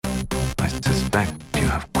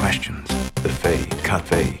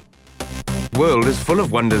Cafe. World is full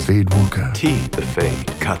of wonders. Fade Walker. T, the Fade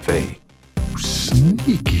Cafe.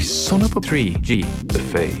 Sneaky son of a... 3G, the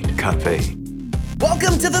Fade Cafe.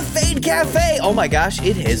 Welcome to the Fade Cafe! Oh my gosh,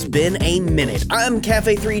 it has been a minute. I'm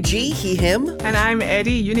Cafe 3G, he, him. And I'm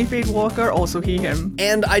Eddie, Unifade Walker, also he, him.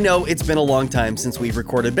 And I know it's been a long time since we've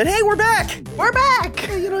recorded, but hey, we're back! We're back!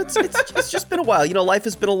 You know, it's just been a while. You know, life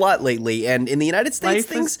has been a lot lately, and in the United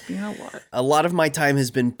States, a lot of my time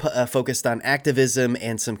has been focused on activism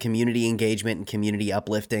and some community engagement and community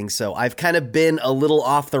uplifting, so I've kind of been a little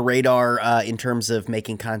off the radar in terms of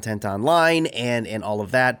making content online and all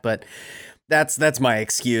of that, but... That's my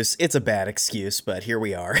excuse. It's a bad excuse, but here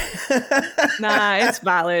we are. Nah, it's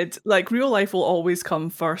valid. Like, real life will always come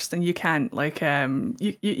first, and you can't, like,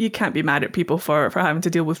 you can't be mad at people for having to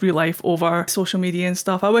deal with real life over social media and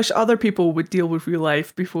stuff. I wish other people would deal with real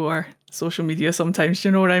life before social media sometimes,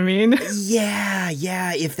 you know what I mean? Yeah,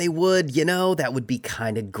 if they would, you know, that would be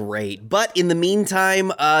kind of great. But in the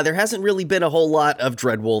meantime, there hasn't really been a whole lot of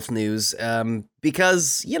Dreadwolf news,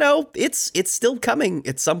 because, you know, it's still coming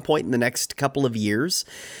at some point in the next couple of years.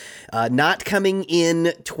 Not coming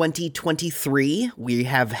in 2023. We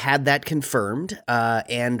have had that confirmed,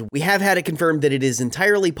 and we have had it confirmed that it is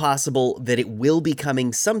entirely possible that it will be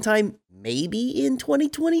coming sometime maybe in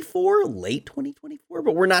 2024, late 2024,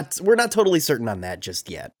 but we're not totally certain on that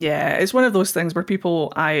just yet. Yeah, it's one of those things where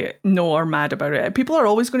people I know are mad about it. People are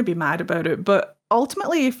always going to be mad about it, but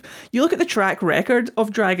ultimately, if you look at the track record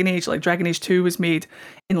of Dragon Age, like Dragon Age 2 was made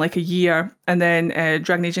in like a year, and then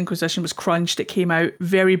Dragon Age Inquisition was crunched. It came out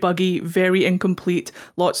very buggy, very incomplete.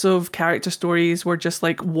 Lots of character stories were just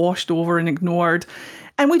like washed over and ignored.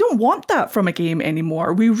 And we don't want that from a game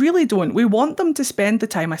anymore. We really don't. We want them to spend the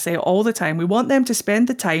time, I say it all the time, we want them to spend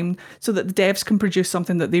the time so that the devs can produce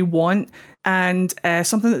something that they want and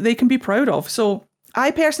something that they can be proud of. So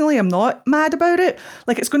I personally am not mad about it.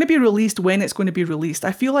 Like, it's going to be released when it's going to be released.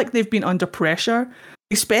 I feel like they've been under pressure,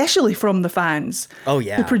 especially from the fans,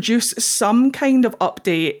 to produce some kind of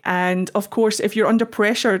update. And of course, if you're under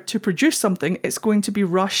pressure to produce something, it's going to be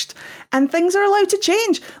rushed and things are allowed to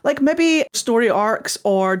change. Like, maybe story arcs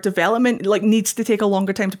or development like needs to take a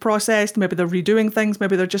longer time to process. Maybe they're redoing things.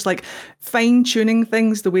 Maybe they're just like fine tuning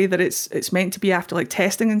things the way that it's meant to be after like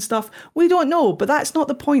testing and stuff. We don't know, but that's not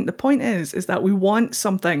the point. The point is that we want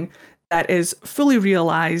something that is fully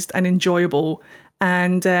realized and enjoyable.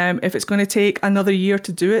 And if it's going to take another year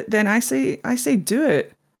to do it, then I say do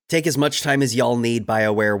it. Take as much time as y'all need,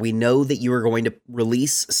 BioWare. We know that you are going to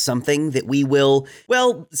release something that we will...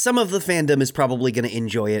 Well, some of the fandom is probably going to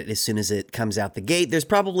enjoy it as soon as it comes out the gate. There's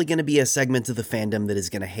probably going to be a segment of the fandom that is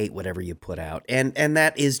going to hate whatever you put out. And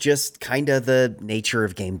that is just kind of the nature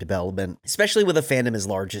of game development. Especially with a fandom as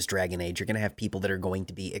large as Dragon Age. You're going to have people that are going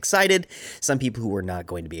to be excited, some people who are not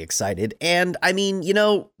going to be excited. And, I mean, you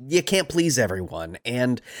know, you can't please everyone.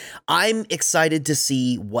 And I'm excited to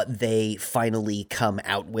see what they finally come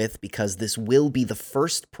out with, because this will be the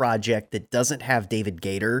first project that doesn't have David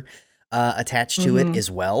Gator attached to it as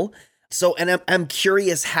well. So, and I'm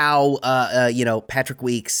curious how you know, Patrick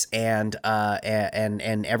Weeks and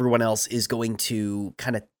everyone else is going to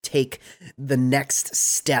kind of take the next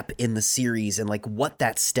step in the series and like what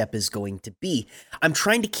that step is going to be. I'm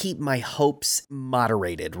trying to keep my hopes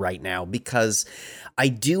moderated right now because I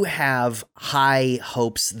do have high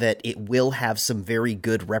hopes that it will have some very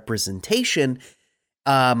good representation.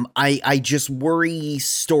 I just worry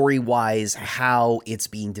story-wise how it's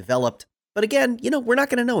being developed. But again, you know, we're not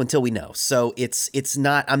going to know until we know. So it's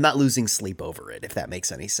not, I'm not losing sleep over it, if that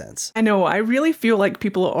makes any sense. I know. I really feel like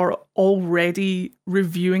people are already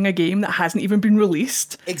reviewing a game that hasn't even been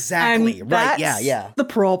released. Exactly. And right. That's Yeah. the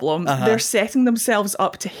problem. They're setting themselves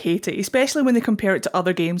up to hate it, especially when they compare it to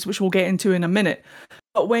other games, which we'll get into in a minute.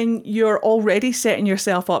 But when you're already setting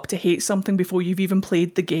yourself up to hate something before you've even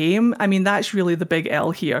played the game, I mean, that's really the big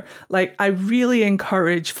L here. Like, I really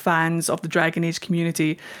encourage fans of the Dragon Age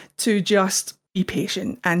community to just be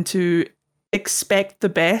patient and to expect the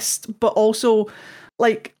best, but also,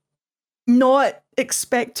 like, not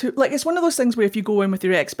expect to... Like, it's one of those things where if you go in with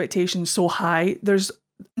your expectations so high, there's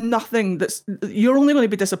nothing that's... You're only going to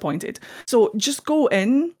be disappointed. So just go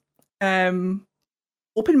in...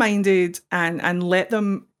 open-minded and let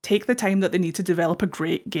them take the time that they need to develop a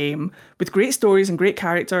great game with great stories and great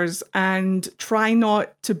characters, and try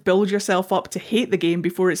not to build yourself up to hate the game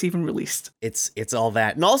before it's even released. It's all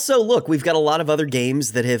that. And also, look, we've got a lot of other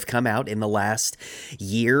games that have come out in the last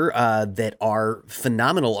year that are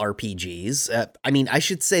phenomenal RPGs. I mean, I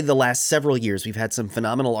should say the last several years, we've had some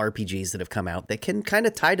phenomenal RPGs that have come out that can kind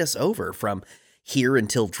of tide us over from here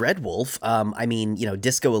until Dreadwolf. I mean, you know,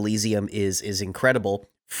 Disco Elysium is incredible.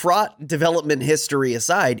 fraught development history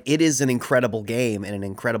aside, it is an incredible game and an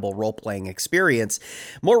incredible role-playing experience.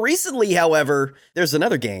 More recently, however, there's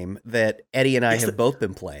another game that Eddie and I have both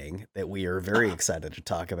been playing that we are very excited to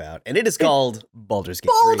talk about, and it is called Baldur's Gate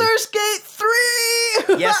 3. Baldur's Gate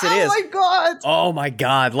 3! Yes, it is. Oh my god! Oh my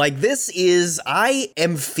god. Like, this is, I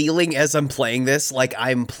am feeling as I'm playing this, like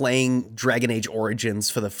I'm playing Dragon Age Origins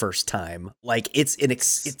for the first time. Like, it's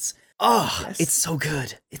so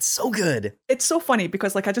good. It's so good. It's so funny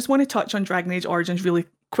because, like, I just want to touch on Dragon Age Origins really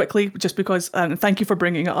quickly, just because, thank you for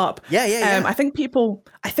bringing it up. Yeah. I think people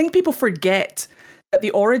forget that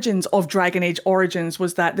the origins of Dragon Age Origins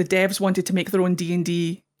was that the devs wanted to make their own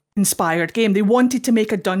D&D inspired game. They wanted to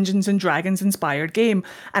make a Dungeons and Dragons inspired game.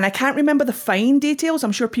 And I can't remember the fine details.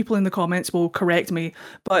 I'm sure people in the comments will correct me,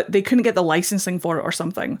 but they couldn't get the licensing for it or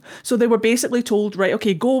something. So they were basically told, right,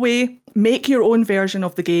 okay, go away, make your own version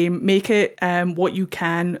of the game, make it what you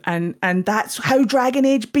can. And that's how Dragon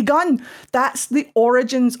Age begun. That's the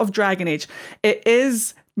origins of Dragon Age. It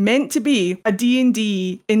is meant to be a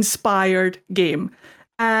D&D inspired game.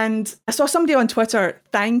 And I saw somebody on Twitter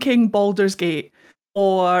thanking Baldur's Gate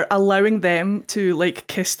or allowing them to, like,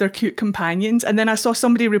 kiss their cute companions. And then I saw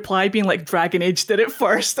somebody reply being like, Dragon Age did it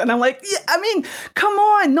first. And I'm like, yeah, I mean, come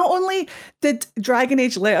on. Not only did Dragon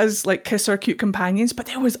Age let us, like, kiss our cute companions, but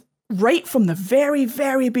there was, right from the very,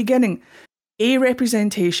 very beginning, A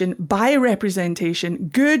representation, bi representation,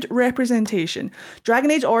 good representation.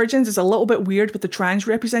 Dragon Age Origins is a little bit weird with the trans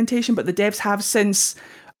representation, but the devs have since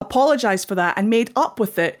apologized for that and made up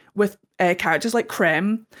with it with characters like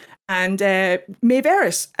Krem and Maeve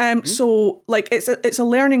Eris. So, like, it's a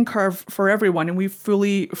learning curve for everyone, and we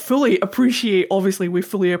fully appreciate, obviously, we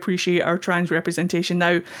fully appreciate our trans representation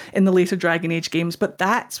now in the later Dragon Age games, but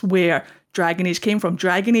that's where Dragon Age came from.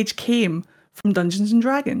 Dragon Age came from Dungeons and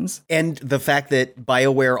Dragons. And the fact that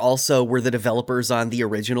BioWare also were the developers on the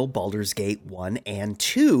original Baldur's Gate 1 and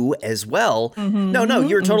 2 as well. No,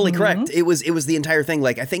 you're totally correct. It was the entire thing.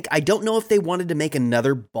 Like, I don't know if they wanted to make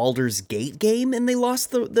another Baldur's Gate game and they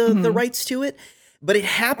lost the rights to it. But it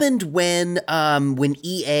happened when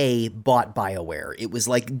EA bought BioWare. It was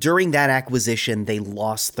like during that acquisition, they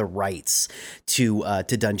lost the rights to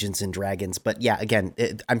Dungeons and Dragons. But yeah, again,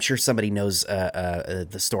 I'm sure somebody knows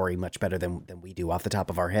the story much better than we do off the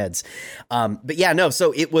top of our heads. But yeah, no.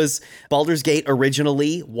 So it was Baldur's Gate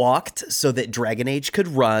originally walked so that Dragon Age could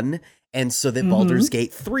run, and so that Baldur's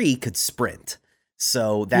Gate 3 could sprint.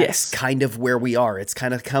 So that's kind of where we are. It's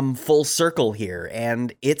kind of come full circle here,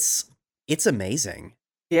 and it's amazing.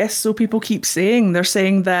 Yes, so people keep saying, they're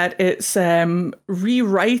saying that it's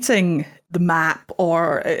rewriting the map,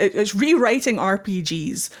 or it's rewriting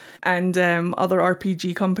RPGs, and other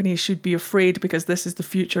RPG companies should be afraid because this is the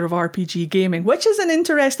future of RPG gaming, which is an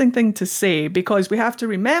interesting thing to say because we have to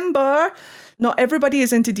remember not everybody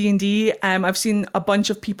is into D&D. I've seen a bunch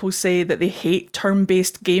of people say that they hate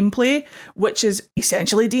turn-based gameplay, which is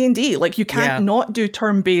essentially D&D. Like, you can't not do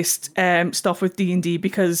turn-based stuff with D&D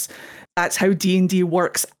because that's how D&D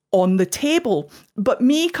works on the table. But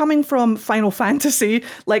me coming from Final Fantasy,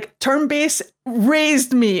 like, turn-based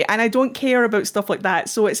raised me, and I don't care about stuff like that.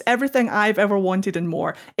 So it's everything I've ever wanted and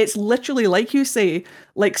more. It's literally, like you say,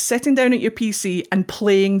 like sitting down at your PC and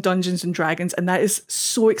playing Dungeons and Dragons, and that is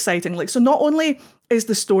so exciting. Like, so not only is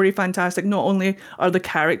the story fantastic, not only are the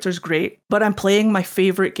characters great, but I'm playing my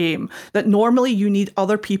favorite game that normally you need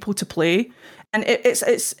other people to play. And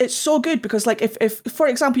it's so good because, like, if for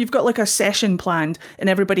example you've got like a session planned and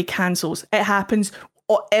everybody cancels, it happens.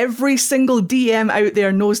 Every single DM out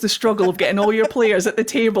there knows the struggle of getting all your players at the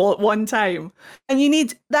table at one time, and you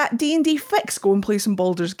need that D&D fix. Go and play some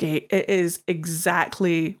Baldur's Gate. It is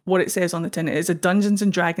exactly what it says on the tin. It is a Dungeons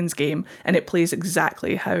and Dragons game, and it plays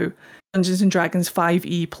exactly how Dungeons and Dragons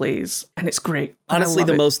 5e plays, and it's great. Honestly,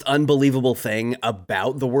 the most unbelievable thing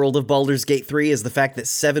about the world of Baldur's Gate 3 is the fact that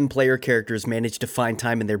 7 player characters managed to find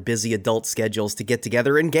time in their busy adult schedules to get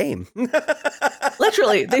together and game.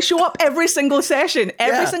 Literally, they show up every single session,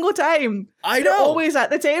 every single time. I know. They're always at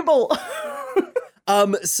the table.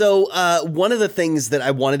 So one of the things that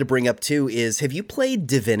I wanted to bring up too is, have you played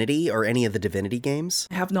Divinity or any of the Divinity games?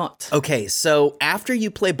 I have not. Okay, so after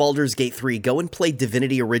you play Baldur's Gate 3, go and play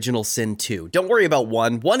Divinity Original Sin 2. Don't worry about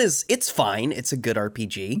 1. 1 it's fine. It's a good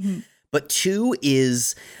RPG. But 2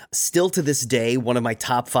 is still to this day one of my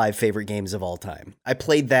top 5 favorite games of all time. I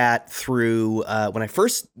played that through, when I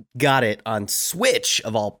first got it on Switch,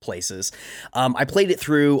 of all places, I played it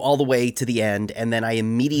through all the way to the end, and then I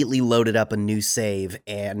immediately loaded up a new save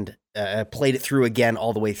and played it through again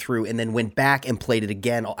all the way through, and then went back and played it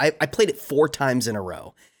again. I played it 4 times in a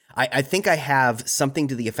row. I think I have something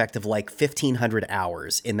to the effect of like 1,500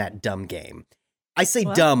 hours in that dumb game. I say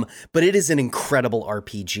What? dumb, but it is an incredible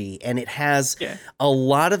RPG, and it has a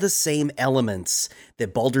lot of the same elements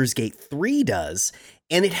that Baldur's Gate 3 does,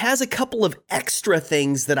 and it has a couple of extra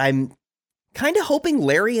things that I'm kind of hoping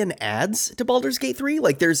Larian adds to Baldur's Gate 3.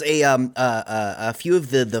 Like there's a few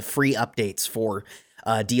of the free updates for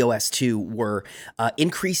DOS 2 were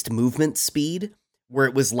increased movement speed, where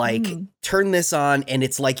it was like, turn this on, and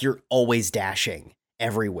it's like you're always dashing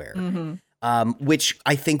everywhere. Which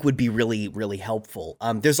I think would be really, really helpful.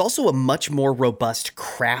 There's also a much more robust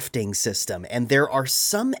crafting system, and there are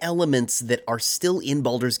some elements that are still in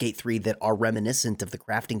Baldur's Gate 3 that are reminiscent of the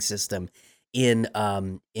crafting system in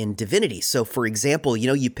Divinity. So, for example,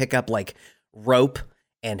 you pick up like rope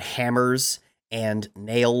and hammers and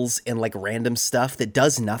nails and like random stuff that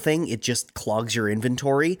does nothing. It just clogs your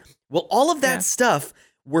inventory. Well, all of that stuff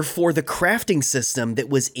were for the crafting system that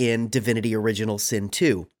was in Divinity Original Sin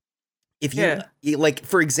 2. If you, like,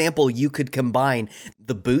 for example, you could combine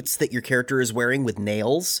the boots that your character is wearing with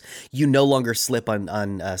nails, you no longer slip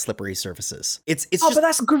on slippery surfaces. It's just, but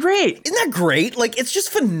that's great. Isn't that great? Like, it's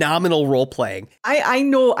just phenomenal role playing. I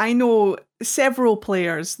know several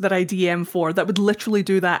players that I DM for that would literally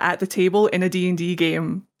do that at the table in a D&D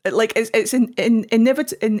game. Like, it's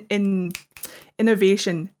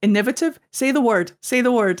innovation. Innovative? Say the word.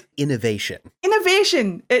 Innovation.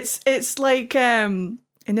 It's like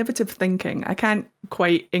innovative thinking. I can't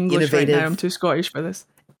quite English Innovative. right now. I'm too Scottish for this.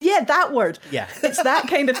 Yeah, that word. Yeah. It's that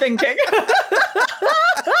kind of thinking.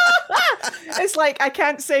 It's like I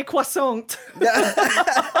can't say croissant.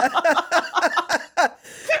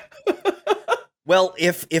 Well,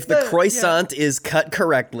 if the croissant is cut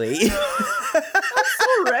correctly. I'm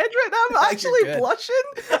so red right now. I'm actually blushing.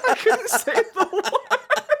 I couldn't say the word.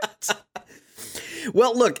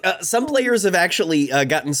 Well, look, some players have actually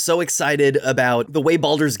gotten so excited about the way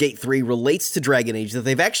Baldur's Gate 3 relates to Dragon Age that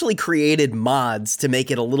they've actually created mods to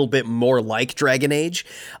make it a little bit more like Dragon Age,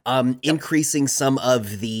 increasing some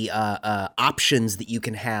of the options that you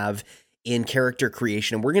can have in character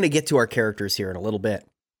creation. And we're going to get to our characters here in a little bit.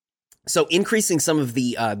 So increasing some of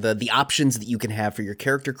the options that you can have for your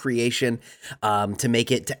character creation, to make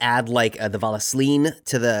it to add like the Valasleen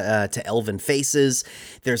to elven faces.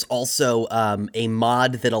 There's also a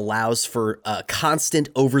mod that allows for a constant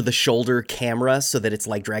over the shoulder camera so that it's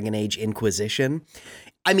like Dragon Age Inquisition.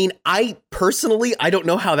 I mean, I don't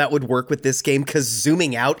know how that would work with this game because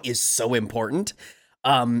zooming out is so important.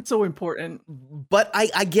 So important. But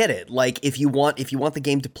I get it. Like if you want the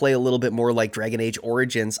game to play a little bit more like Dragon Age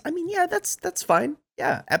Origins, I mean, yeah, that's fine.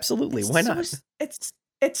 Yeah, absolutely. Why not?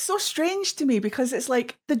 It's so strange to me because it's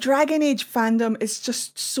like the Dragon Age fandom is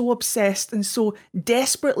just so obsessed and so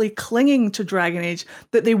desperately clinging to Dragon Age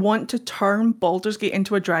that they want to turn Baldur's Gate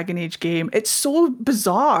into a Dragon Age game. It's so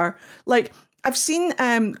bizarre. Like I've seen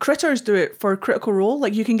Critters do it for Critical Role.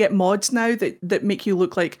 Like you can get mods now that make you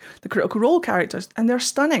look like the Critical Role characters, and they're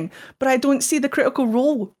stunning. But I don't see the Critical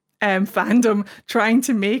Role fandom trying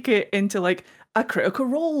to make it into like a Critical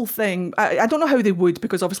Role thing. I don't know how they would,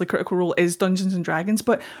 because obviously Critical Role is Dungeons and Dragons.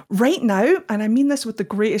 But right now, and I mean this with the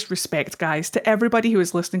greatest respect, guys, to everybody who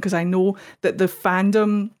is listening, because I know that the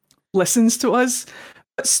fandom listens to us.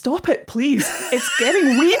 But stop it, please. It's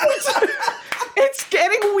getting weird. It's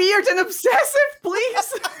getting weird and obsessive,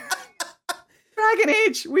 please. Dragon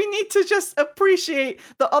Age, we need to just appreciate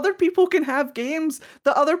that other people can have games,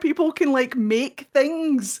 that other people can like make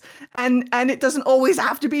things, and it doesn't always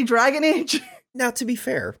have to be Dragon Age. Now, to be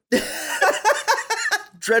fair,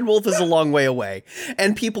 Dreadwolf is a long way away,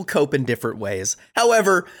 and people cope in different ways.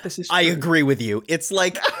 However, I agree with you. It's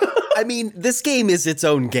like, I mean, this game is its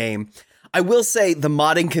own game. I will say the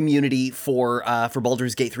modding community for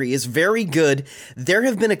Baldur's Gate 3 is very good. There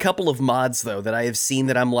have been a couple of mods, though, that I have seen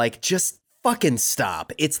that I'm like, just fucking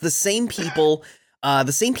stop. It's the same people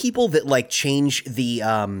that like change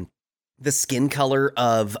the skin color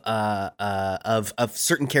of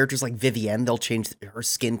certain characters like Vivienne. They'll change her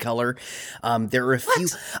skin color. There are a few.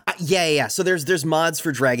 Yeah. So there's mods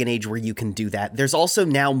for Dragon Age where you can do that. There's also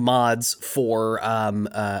now mods for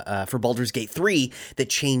Baldur's Gate 3 that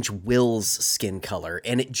change Will's skin color,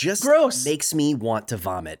 and it just makes me want to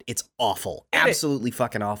vomit. It's awful. Absolutely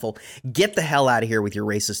fucking awful. Get the hell out of here with your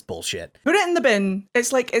racist bullshit. Put it in the bin.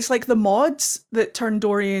 It's like the mods that turn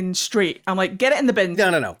Dorian straight. I'm like, get it in the bin.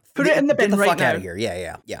 No. Put it in the bin right now. Get the fuck out now. of here.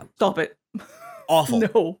 Yeah. Stop it. Awful.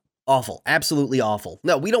 No. Awful. Absolutely awful.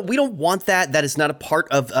 No, we don't want that. That is not a part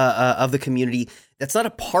of the community. That's not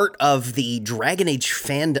a part of the Dragon Age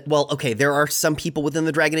fandom. Well, okay, there are some people within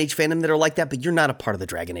the Dragon Age fandom that are like that, but you're not a part of the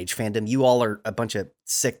Dragon Age fandom. You all are a bunch of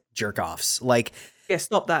sick jerk-offs. Like, Yeah,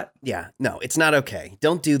 stop that. Yeah, no, it's not okay.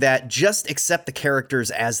 Don't do that. Just accept the characters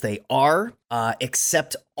as they are.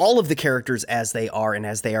 Accept all of the characters as they are and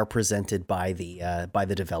as they are presented by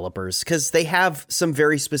the developers, because they have some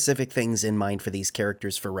very specific things in mind for these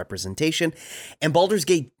characters for representation. And Baldur's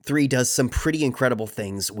Gate 3 does some pretty incredible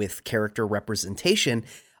things with character representation.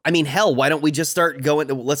 I mean, hell, why don't we just start going?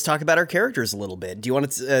 Let's talk about our characters a little bit. Do you want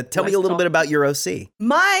to tell me a little bit about your OC?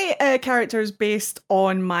 My character is based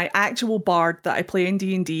on my actual bard that I play in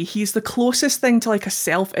D&D. He's the closest thing to like a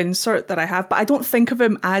self-insert that I have, but I don't think of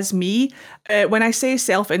him as me. When I say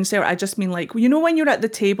self-insert, I just mean like, you know, when you're at the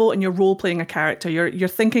table and you're role-playing a character, you're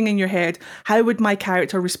thinking in your head, how would my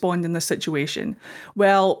character respond in this situation?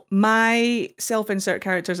 Well, my self-insert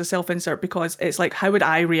character is a self-insert because it's like, how would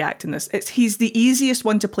I react in this? He's the easiest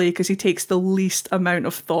one to play because he takes the least amount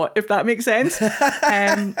of thought, if that makes sense.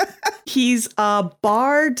 He's a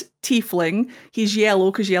bard tiefling. He's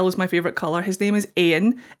yellow because yellow is my favorite color. His name is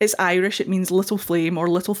Ian. It's Irish. It means little flame or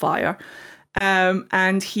little fire.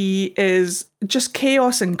 And he is just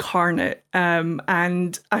chaos incarnate.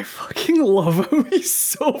 And I fucking love him. He's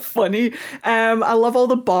so funny. I love all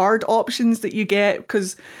the bard options that you get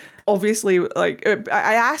because obviously, like,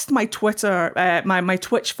 I asked my Twitter, my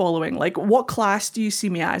Twitch following, like, what class do you see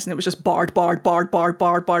me as? And it was just bard.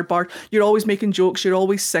 You're always making jokes. You're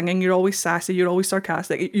always singing. You're always sassy. You're always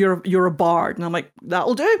sarcastic. You're a bard. And I'm like,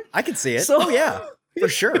 that'll do. I can see it. So, oh, yeah, for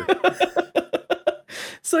sure.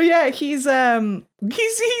 So yeah, he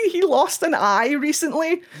lost an eye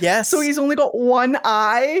recently. Yes. So he's only got one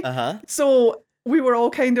eye. Uh-huh. So we were all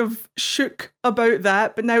kind of shook about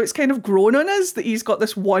that, but now it's kind of grown on us that he's got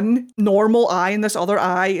this one normal eye and this other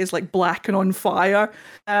eye is like black and on fire.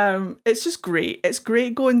 It's just great. It's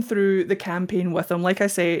great going through the campaign with him. Like I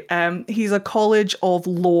say, he's a college of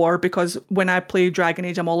lore because when I play Dragon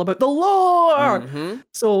Age, I'm all about the lore. Mm-hmm.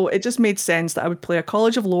 So it just made sense that I would play a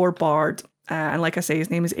college of lore bard. And like I say, his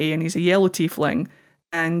name is Ian. He's a yellow tiefling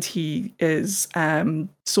and he is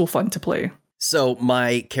so fun to play. So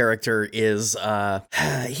my character is,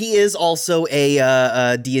 he is also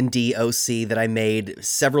a D&D OC that I made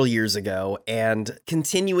several years ago, and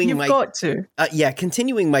continuing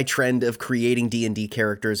continuing my trend of creating D&D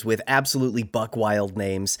characters with absolutely buck wild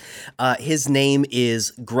names. His name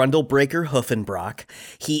is Grundlebreaker Hoofenbrock.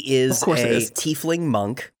 He is a tiefling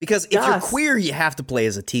monk, because if you're queer, you have to play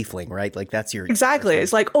as a tiefling, right? Like that's your exactly.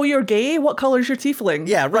 It's like, oh, you're gay. What color is your tiefling?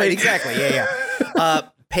 Yeah, right. Exactly. Yeah.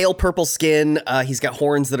 Pale purple skin. He's got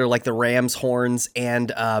horns that are like the ram's horns.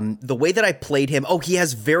 And the way that I played him, he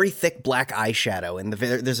has very thick black eyeshadow. And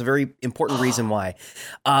there's a very important reason why.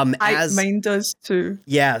 Mine does too.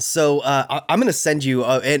 Yeah. So I'm going to send you.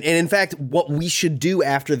 And in fact, what we should do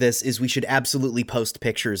after this is we should absolutely post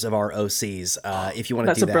pictures of our OCs if you want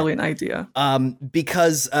to do that. That's a brilliant idea.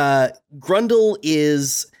 Because Grundle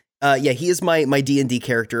is... he is my D&D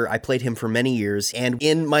character. I played him for many years, and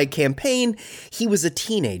in my campaign, he was a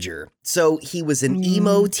teenager. So he was an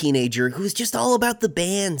emo teenager who was just all about the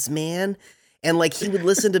bands, man. And like he would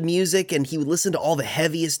listen to music, and he would listen to all the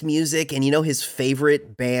heaviest music, and his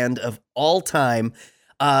favorite band of all time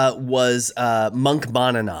was Monk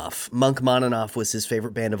Monanoff. Monk Monanoff was his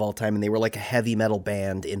favorite band of all time, and they were like a heavy metal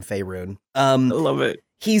band in Faerun. I love it.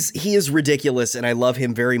 He is ridiculous, and I love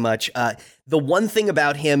him very much. The one thing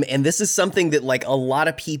about him, and this is something that like a lot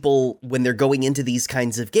of people, when they're going into these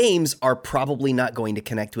kinds of games, are probably not going to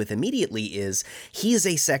connect with immediately, is he is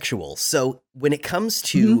asexual. So when it comes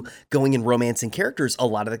to going and romancing characters, a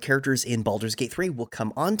lot of the characters in Baldur's Gate 3 will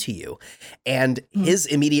come onto you. And his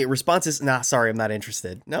immediate response is, nah, sorry, I'm not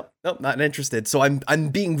interested. Nope, not interested. So I'm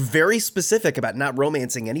being very specific about not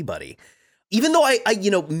romancing anybody. Even though I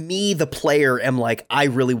me, the player, am like, I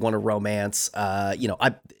really want to romance,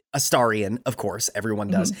 Astarion, of course, everyone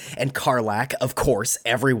does. And Karlach, of course,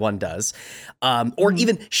 everyone does. Or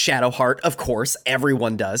even Shadowheart, of course,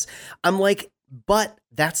 everyone does. I'm like, but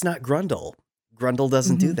that's not Grundle. Grundle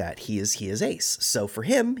doesn't do that. He is ace. So for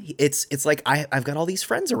him, it's like I've got all these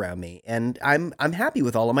friends around me, and I'm happy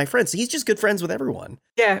with all of my friends. So he's just good friends with everyone.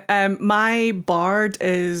 Yeah, my bard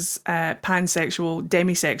is pansexual,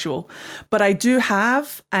 demisexual, but I do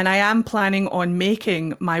have, and I am planning on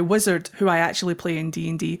making my wizard, who I actually play in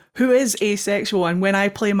D&D, who is asexual. And when I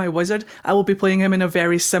play my wizard, I will be playing him in a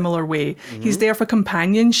very similar way. He's there for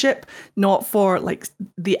companionship, not for like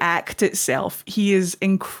the act itself. He is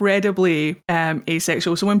incredibly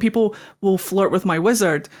asexual. So when people will flirt with my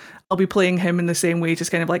wizard, I'll be playing him in the same way,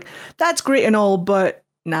 just kind of like, that's great and all, but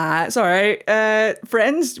nah, it's all right.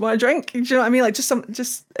 Friends, want a drink? Do you know what I mean? Like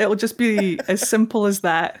it'll just be as simple as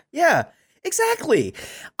that. Yeah. Exactly.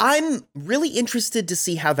 I'm really interested to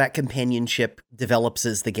see how that companionship develops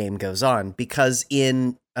as the game goes on, because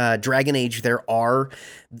in Dragon Age there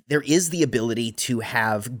is the ability to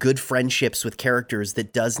have good friendships with characters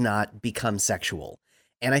that does not become sexual.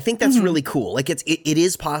 And I think that's really cool. Like it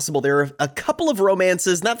is possible. There are a couple of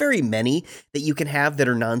romances, not very many, that you can have that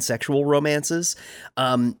are non-sexual romances.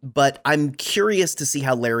 But I'm curious to see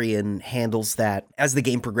how Larian handles that as the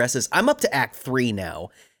game progresses. I'm up to Act 3 now,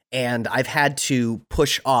 and I've had to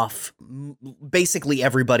push off basically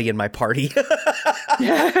everybody in my party.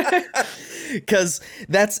 Because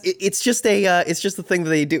it's just the thing that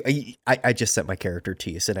they do. I just sent my character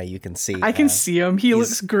to you, so now you can see. I can see him. He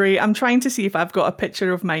looks great. I'm trying to see if I've got a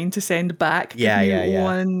picture of mine to send back. Yeah.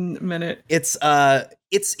 1 minute. It's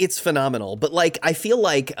phenomenal. But like, I feel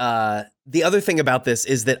like the other thing about this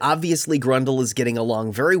is that obviously Grundle is getting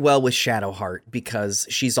along very well with Shadowheart because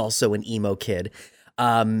she's also an emo kid.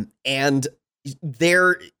 And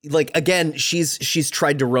they're like, again, she's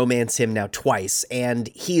tried to romance him now twice, and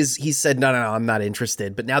he's said no, I'm not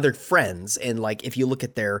interested, but now they're friends. And like, if you look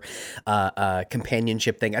at their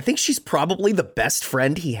companionship thing, I think she's probably the best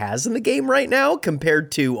friend he has in the game right now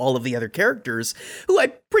compared to all of the other characters who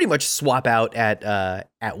I pretty much swap out at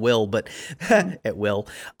will, but at will.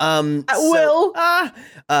 Will.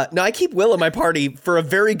 No, I keep Will in my party for a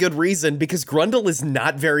very good reason, because Grundle is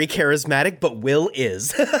not very charismatic, but Will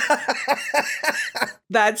is.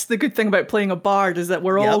 That's the good thing about playing a bard, is that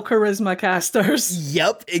we're all charisma casters.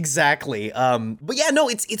 Yep, exactly. But yeah, no,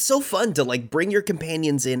 it's so fun to like bring your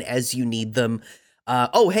companions in as you need them.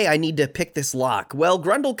 Oh, hey, I need to pick this lock. Well,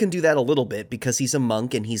 Grundle can do that a little bit because he's a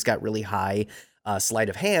monk and he's got really high sleight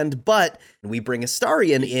of hand, but we bring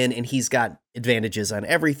Astarion in and he's got advantages on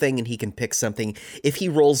everything and he can pick something. If he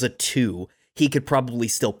rolls a 2, he could probably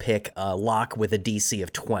still pick a lock with a DC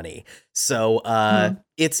of 20. So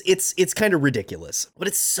it's kind of ridiculous, but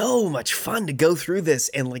it's so much fun to go through this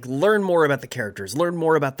and like learn more about the characters, learn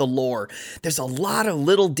more about the lore. There's a lot of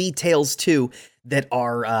little details too that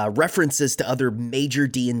are references to other major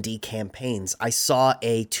D&D campaigns. I saw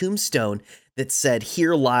a tombstone that said,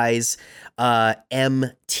 "Here lies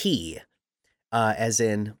MT," as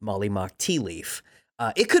in Molly Mock Tea Leaf.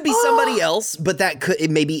 It could be somebody else, but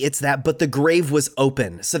maybe it's that, but the grave was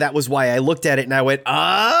open. So that was why I looked at it and I went,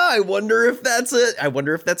 I wonder if that's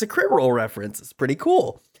a crit roll reference. It's pretty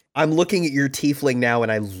cool. I'm looking at your tiefling now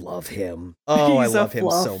and I love him. Oh, I love him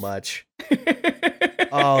so much.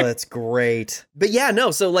 Oh, that's great. But yeah,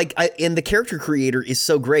 no, so like, and the character creator is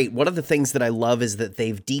so great. One of the things that I love is that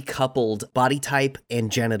they've decoupled body type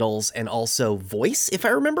and genitals and also voice, if I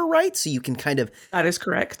remember right. So you can kind of... That is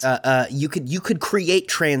correct. You could create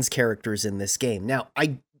trans characters in this game. Now,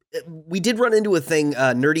 we did run into a thing,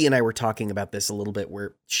 Nerdy and I were talking about this a little bit,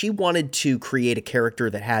 where she wanted to create a character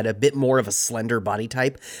that had a bit more of a slender body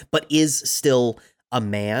type, but is still a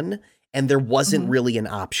man. And there wasn't really an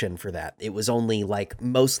option for that. It was only like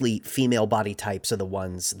mostly female body types are the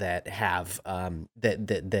ones that have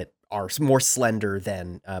that are more slender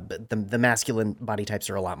than but the masculine body types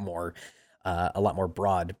are a lot more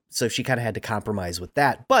broad. So she kind of had to compromise with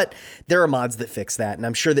that. But there are mods that fix that, and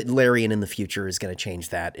I'm sure that Larian in the future is going to change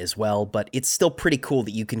that as well. But it's still pretty cool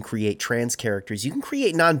that you can create trans characters. You can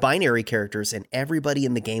create non-binary characters, and everybody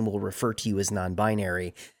in the game will refer to you as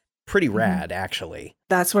non-binary. Pretty rad, actually.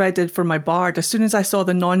 That's what I did for my bard. As soon as I saw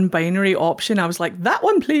the non-binary option, I was like, that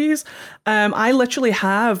one, please. I literally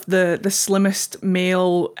have the slimmest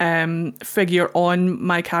male figure on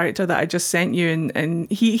my character that I just sent you, and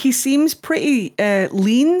he seems pretty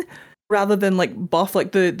lean rather than like buff,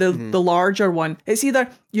 like the larger one. It's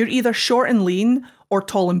you're either short and lean or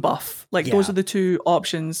tall and buff. Like those are the two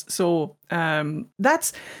options. So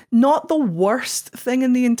that's not the worst thing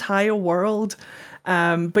in the entire world.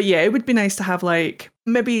 But yeah, it would be nice to have like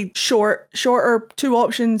maybe shorter 2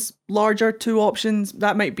 options, larger 2 options.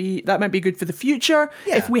 That might be good for the future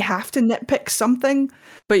if we have to nitpick something.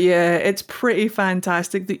 But yeah, it's pretty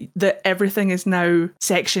fantastic that everything is now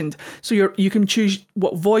sectioned. So you can choose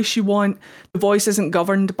what voice you want. The voice isn't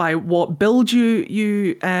governed by what build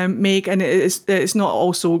you make, and it's not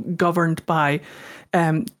also governed by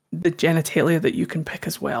the genitalia that you can pick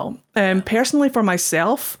as well. Personally, for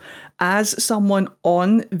myself, as someone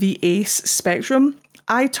on the ace spectrum,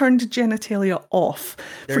 I turned genitalia off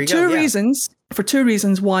for two reasons. For 2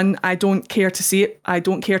 reasons. One, I don't care to see it. I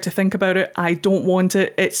don't care to think about it. I don't want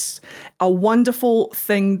it. It's a wonderful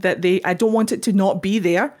thing that I don't want it to not be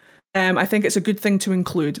there. I think it's a good thing to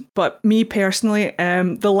include. But me personally,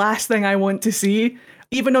 the last thing I want to see,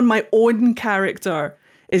 even on my own character,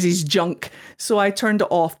 his junk. So I turned it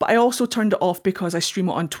off, but I also turned it off because I stream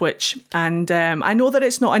it on Twitch. And I know that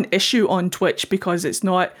it's not an issue on Twitch because it's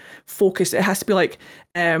not focused. It has to be like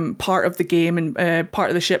part of the game and part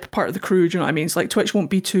of the ship, part of the crew. Do you know what I mean? So like Twitch won't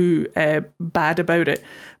be too bad about it.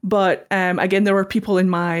 But again, there are people in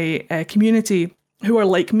my community who are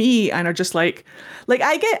like me and are just like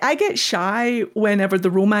I get shy whenever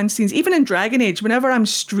the romance scenes, even in Dragon Age, whenever I'm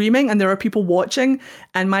streaming and there are people watching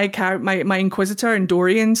and my Inquisitor and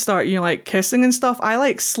Dorian start, you know, like kissing and stuff, I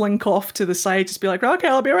like slink off to the side, just be like, okay,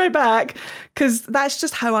 I'll be right back, because that's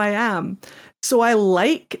just how I am. So I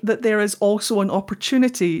like that there is also an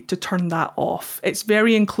opportunity to turn that off. It's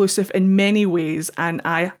very inclusive in many ways, and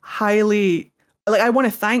I want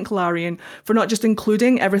to thank Larian for not just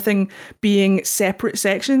including everything being separate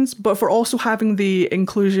sections, but for also having the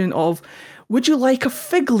inclusion of, would you like a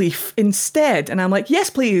fig leaf instead? And I'm like, yes,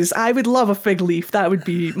 please. I would love a fig leaf. That would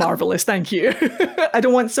be marvelous. Thank you. I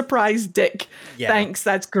don't want surprise dick. Yeah. Thanks.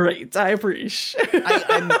 That's great. I appreciate.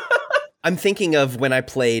 I'm thinking of when I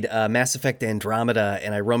played Mass Effect Andromeda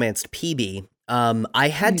and I romanced PB. I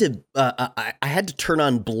had to turn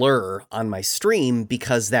on blur on my stream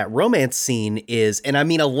because that romance scene is, and I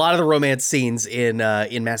mean, a lot of the romance scenes in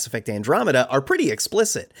Mass Effect Andromeda are pretty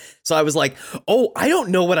explicit. So I was like, oh, I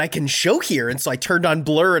don't know what I can show here. And so I turned on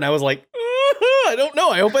blur and I was like, I don't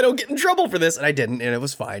know. I hope I don't get in trouble for this. And I didn't, and it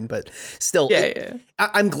was fine. But still,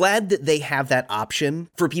 I'm glad that they have that option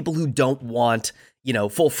for people who don't want, you know,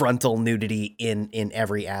 full frontal nudity in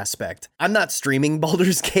every aspect. I'm not streaming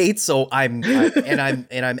Baldur's Gate, so I'm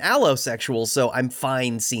allosexual, so I'm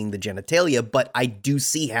fine seeing the genitalia, but I do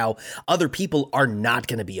see how other people are not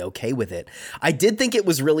going to be okay with it. I did think it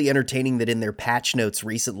was really entertaining that in their patch notes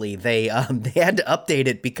recently, they had to update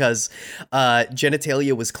it because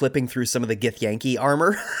genitalia was clipping through some of the Githyanki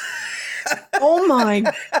armor. Oh my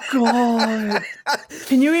god.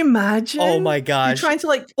 Can you imagine? Oh my gosh. You're trying to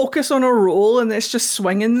like focus on a roll and it's just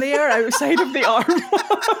swinging there outside of the arm.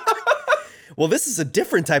 Well, this is a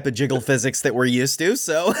different type of jiggle physics that we're used to,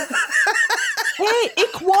 so... Hey,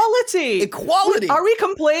 equality! Equality! Are we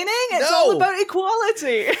complaining? It's all about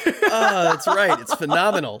equality. That's right. It's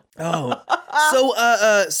phenomenal. Oh.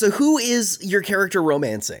 So who is your character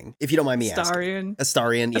romancing, if you don't mind me asking?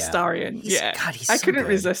 Astarion, yeah. Astarion, yeah. God, he's I so couldn't good.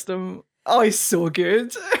 resist him. Oh, he's so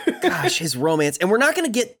good. Gosh, his romance. And we're not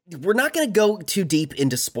going to go too deep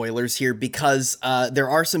into spoilers here because there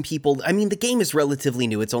are some people, I mean, the game is relatively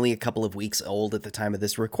new. It's only a couple of weeks old at the time of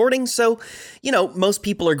this recording. So, you know, most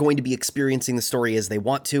people are going to be experiencing the story as they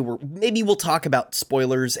want to. Maybe we'll talk about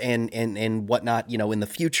spoilers and whatnot, you know, in the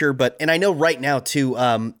future. And I know right now too,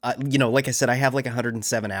 you know, like I said, I have like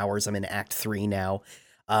 107 hours. I'm in Act 3 now.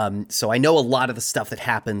 So I know a lot of the stuff that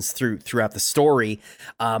happens throughout the story.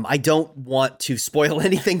 I don't want to spoil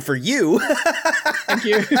anything for you. Thank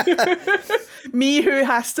you. Me who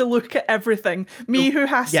has to look at everything. Me who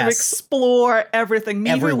has to explore everything.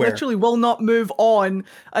 Me Everywhere. Who literally will not move on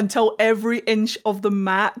until every inch of the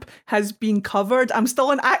map has been covered. I'm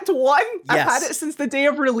still in Act 1. Yes. I've had it since the day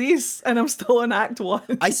of release, and I'm still in Act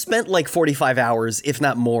 1. I spent like 45 hours, if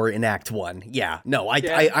not more, in Act 1. Yeah, no, I'm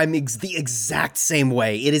the exact same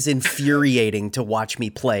way. It is infuriating to watch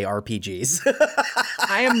me play RPGs.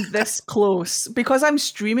 I am this close because I'm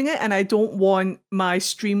streaming it and I don't want my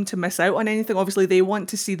stream to miss out on anything. Obviously, they want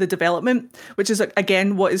to see the development, which is,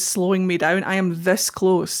 again, what is slowing me down. I am this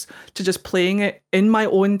close to just playing it in my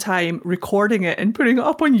own time, recording it and putting it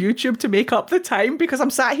up on YouTube to make up the time because I'm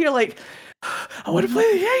sat here like, I want to play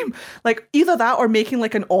the game. Like either that or making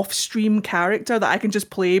like an off-stream character that I can just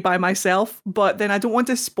play by myself. But then I don't want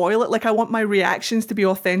to spoil it. Like I want my reactions to be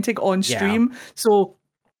authentic on stream. Yeah. So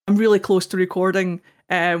I'm really close to recording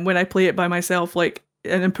when I play it by myself, like,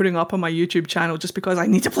 and then putting up on my YouTube channel just because I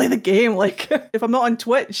need to play the game. Like if I'm not on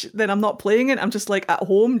Twitch, then I'm not playing it. I'm just like at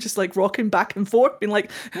home, just like rocking back and forth, being like,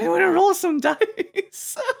 I want to roll some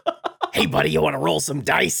dice. Hey buddy, you want to roll some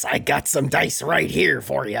dice? I got some dice right here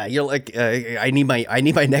for you. You're like, I need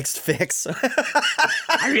my next fix.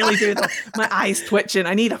 I really do though. My eyes twitching.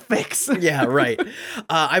 I need a fix. Yeah, right.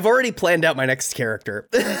 I've already planned out my next character.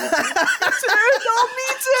 Me too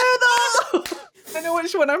though. I know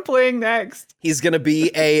which one I'm playing next. He's gonna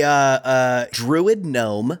be a druid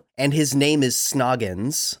gnome, and his name is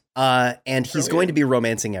Snoggins. And he's going to be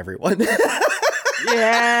romancing everyone.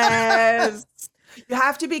 Yes. You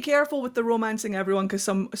have to be careful with the romancing everyone because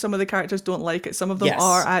some of the characters don't like it. Some of them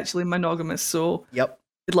are actually monogamous. So yep.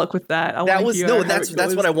 Good luck with that.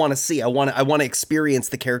 That's what I want to see. I want to experience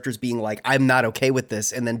the characters being like, I'm not okay with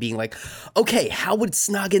this, and then being like, okay, how would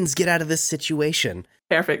Snoggins get out of this situation?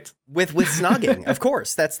 Perfect. With snogging, of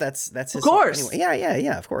course. That's his. Of course. Anyway.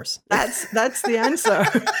 Yeah. Of course. That's the answer.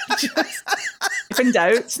 Just, if in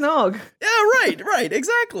doubt, snog. Yeah. Right.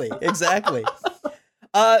 Exactly.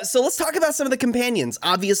 So let's talk about some of the companions.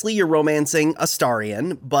 Obviously, you're romancing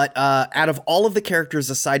Astarion, but out of all of the characters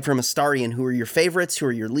aside from Astarion, who are your favorites? Who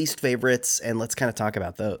are your least favorites? And let's kind of talk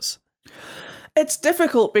about those. It's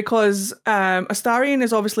difficult because Astarion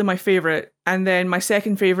is obviously my favorite, and then my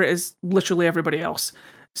second favorite is literally everybody else.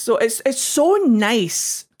 So it's so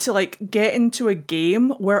nice to like get into a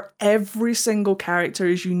game where every single character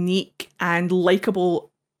is unique and likable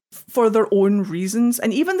for their own reasons.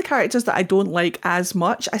 And even the characters that I don't like as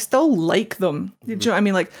much, I still like them. Mm-hmm. Do you know what I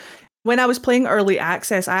mean? Like when I was playing early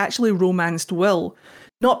access, I actually romanced Will.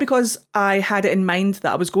 Not because I had it in mind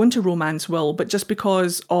that I was going to romance Will, but just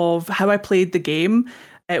because of how I played the game.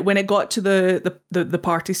 When it got to the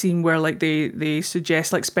party scene where like they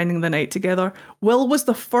suggest like spending the night together, Will was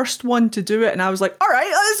the first one to do it, and I was like, all right,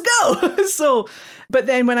 let's go. So, but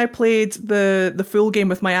then when I played the full game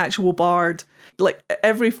with my actual bard, like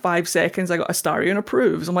every 5 seconds I got Astarion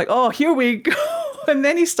approves. I'm like, oh, here we go. And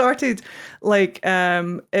then he started like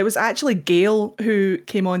it was actually Gale who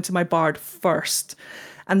came onto my bard first.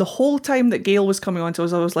 And the whole time that Gale was coming on to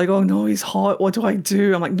us, I was like, oh no, he's hot. What do I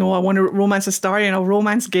do? I'm like, no, I want to romance Astarion. I'll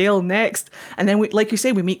romance Gale next. And then, like you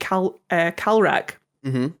say, we meet Calrac.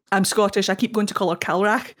 Mm-hmm. I'm Scottish. I keep going to call her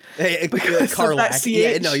Calrac. Carlac.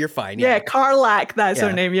 Yeah, no, you're fine. Yeah, Carlac. That's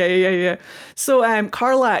her name. Yeah. So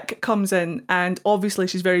Carlac comes in, and obviously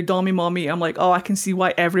she's very dommy mommy. I'm like, oh, I can see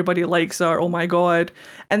why everybody likes her. Oh my God.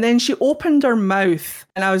 And then she opened her mouth,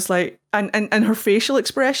 and I was like, and her facial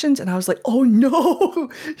expressions, and I was like, oh no,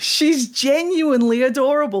 she's genuinely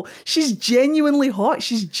adorable. She's genuinely hot.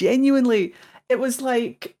 She's genuinely... It was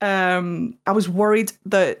like, I was worried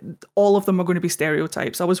that all of them were going to be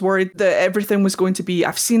stereotypes. I was worried that everything was going to be,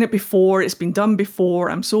 I've seen it before, it's been done before,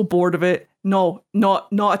 I'm so bored of it. No, not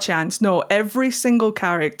a chance. No, every single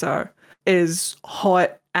character is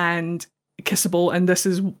hot and kissable, and this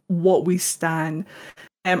is what we stan.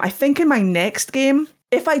 I think in my next game,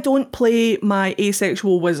 if I don't play my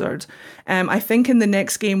asexual wizard, I think in the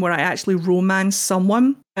next game where I actually romance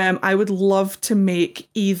someone, I would love to make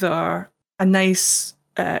either a nice,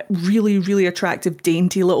 really, really attractive,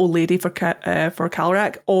 dainty little lady for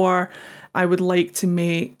Calrac, or I would like to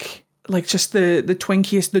make like just the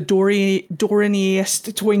twinkiest, the Doraniest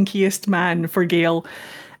twinkiest man for Gale.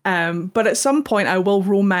 But at some point, I will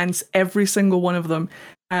romance every single one of them.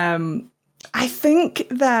 I think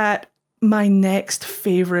that my next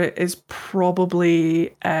favorite is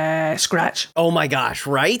probably Scratch. Oh my gosh,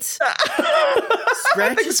 right?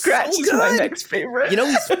 Scratch is my next favorite.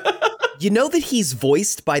 You know that he's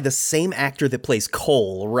voiced by the same actor that plays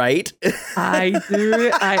Cole, right? I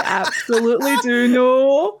do. I absolutely do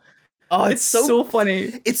know. Oh, it's so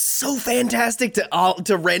funny. It's so fantastic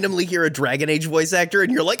to randomly hear a Dragon Age voice actor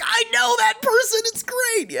and you're like, I know that person. It's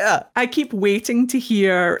great. Yeah. I keep waiting to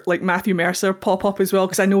hear like Matthew Mercer pop up as well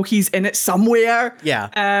because I know he's in it somewhere. Yeah.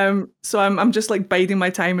 So I'm just like biding my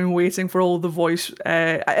time and waiting for all the voice.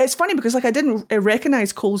 It's funny because like I didn't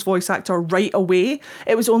recognize Cole's voice actor right away.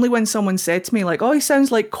 It was only when someone said to me like, oh, he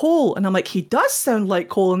sounds like Cole. And I'm like, he does sound like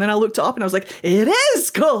Cole. And then I looked it up and I was like, it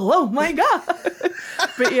is Cole. Oh my God.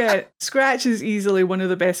 But yeah, Scratch is easily one of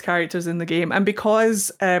the best characters in the game. And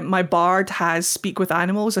because my bard has Speak with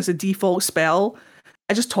Animals as a default spell,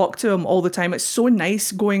 I just talk to him all the time. It's so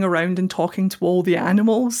nice going around and talking to all the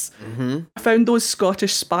animals. Mm-hmm. I found those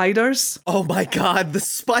Scottish spiders. Oh my God, the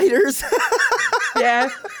spiders. Yeah,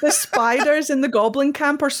 the spiders in the goblin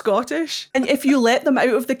camp are Scottish. And if you let them out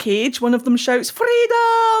of the cage, one of them shouts,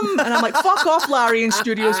 freedom! And I'm like, fuck off, Larian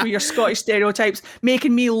Studios, with your Scottish stereotypes,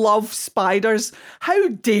 making me love spiders. How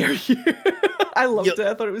dare you? I loved it.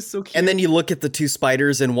 I thought it was so cute. And then you look at the two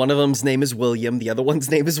spiders, and one of them's name is William, the other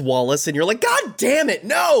one's name is Wallace, and you're like, God damn it,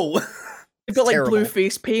 no! They've got like blue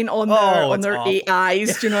face paint on their awful. 8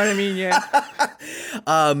 eyes. Do you know what I mean?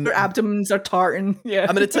 Yeah. Their abdomens are tartan. Yeah.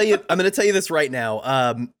 I'm gonna tell you this right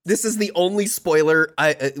now. This is the only spoiler.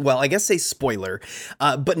 I guess say spoiler,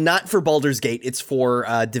 but not for Baldur's Gate. It's for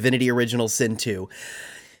Divinity Original Sin 2.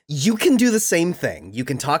 You can do the same thing. You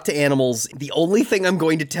can talk to animals. The only thing I'm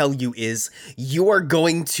going to tell you is you are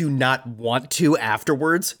going to not want to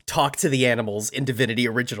afterwards talk to the animals in Divinity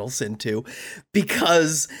Original Sin 2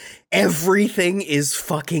 because everything is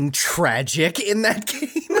fucking tragic in that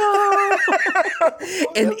game.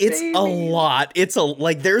 And it's baby. a lot. It's a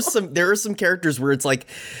like there are some characters where it's like,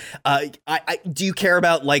 do you care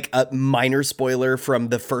about like a minor spoiler from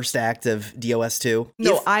the first act of DOS 2?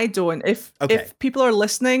 No, I don't. If people are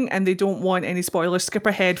listening and they don't want any spoilers, skip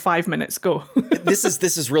ahead 5 minutes. Go. This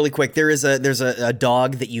is really quick. There's a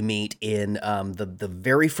dog that you meet in the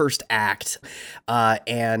very first act,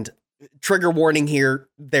 and trigger warning here.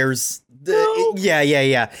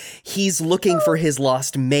 Yeah. He's looking for his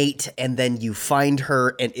lost mate, and then you find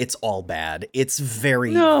her, and it's all bad. It's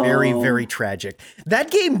very, very, very tragic. That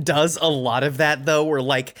game does a lot of that, though, where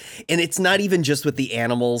like, and it's not even just with the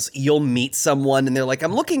animals. You'll meet someone, and they're like,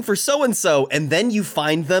 I'm looking for so-and-so, and then you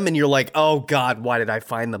find them, and you're like, oh, God, why did I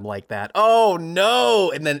find them like that? Oh,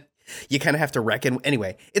 no. And then you kind of have to reckon.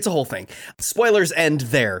 Anyway, it's a whole thing. Spoilers end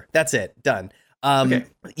there. That's it. Done. Okay.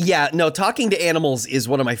 Yeah, no, talking to animals is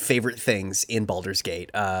one of my favorite things in Baldur's Gate.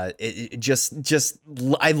 I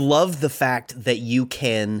love the fact that you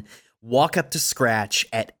can walk up to Scratch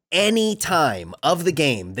at any time of the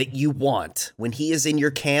game that you want when he is in your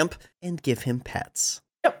camp and give him pets.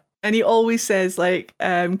 And he always says, like,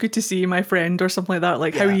 good to see you, my friend, or something like that.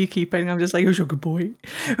 Like, how are you keeping? I'm just like, who's your good boy?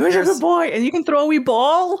 Who's your good boy? And you can throw a wee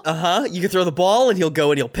ball. You can throw the ball, and he'll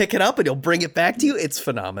go and he'll pick it up, and he'll bring it back to you. It's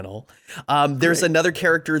phenomenal. There's another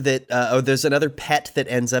character that, there's another pet that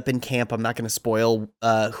ends up in camp. I'm not going to spoil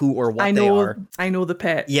who or what they are. I know the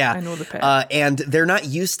pet. Yeah. I know the pet. And they're not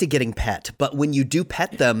used to getting pet, but when you do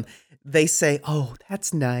pet them, they say, oh,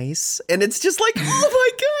 that's nice. And it's just like, oh my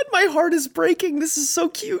God, my heart is breaking. This is so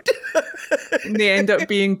cute. And they end up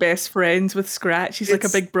being best friends with Scratch. He's like a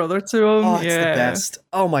big brother to him. Oh, it's the best.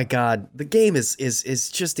 Oh my God. The game is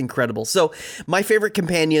just incredible. So my favorite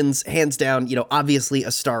companions, hands down, obviously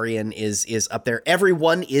Astarion is up there.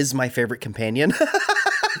 Everyone is my favorite companion.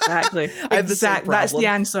 Exactly. That's the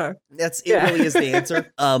answer. It really is the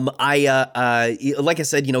answer. Like I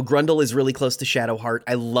said, Grundle is really close to Shadowheart.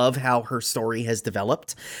 I love how her story has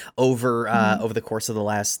developed over the course of the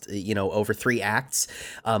last, over 3 acts.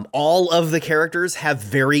 All of the characters have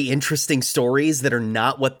very interesting stories that are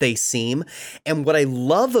not what they seem. And what I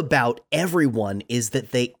love about everyone is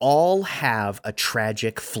that they all have a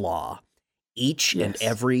tragic flaw. Each and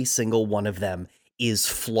every single one of them is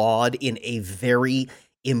flawed in a very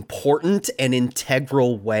important and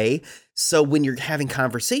integral way. So when you're having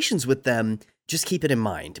conversations with them, just keep it in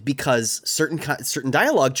mind, because certain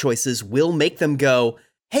dialogue choices will make them go,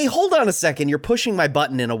 hey, hold on a second, you're pushing my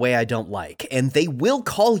button in a way I don't like. And they will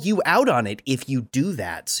call you out on it if you do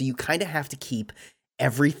that. So you kind of have to keep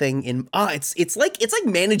everything in. It's like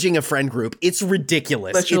managing a friend group. It's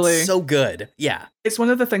ridiculous. Literally. It's so good. Yeah. It's one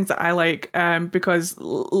of the things that I like, because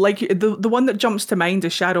like the one that jumps to mind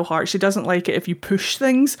is Shadowheart. She doesn't like it if you push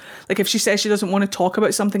things. Like if she says she doesn't want to talk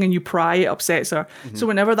about something and you pry, it upsets her. Mm-hmm. So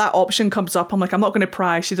whenever that option comes up, I'm like, I'm not going to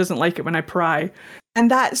pry. She doesn't like it when I pry. And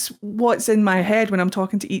that's what's in my head when I'm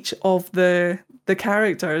talking to each of the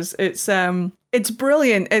characters. It's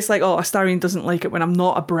brilliant. It's like, oh, Astarion doesn't like it when I'm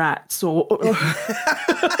not a brat. So,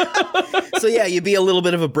 so yeah, you'd be a little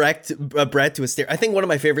bit of a brat to Astarion. I think one of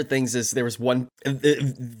my favorite things is there was one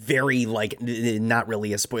very not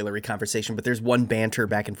really a spoilery conversation, but there's one banter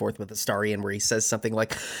back and forth with Astarion where he says something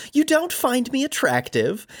like, "You don't find me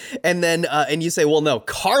attractive," and then and you say, "Well, no,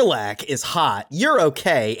 Karlach is hot. You're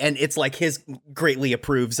okay," and it's like his greatly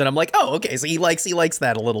approves, and I'm like, "Oh, okay, so he likes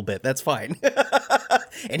that a little bit. That's fine,"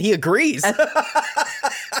 and he agrees.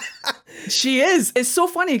 She is. It's so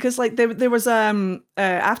funny because like there was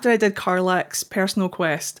after I did Karlach's personal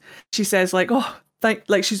quest, she says like, oh,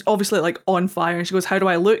 like she's obviously like on fire, and she goes, how do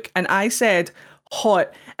I look? And I said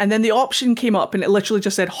hot, and then the option came up and it literally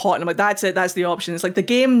just said hot, and I'm like, that's it, that's the option. It's like the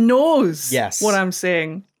game knows what I'm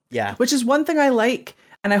saying. Yeah. Which is one thing I like,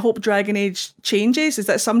 and I hope Dragon Age changes, is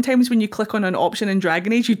that sometimes when you click on an option in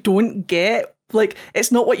Dragon Age, you don't get, like,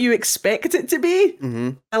 it's not what you expect it to be.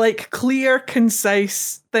 Mm-hmm. I like clear,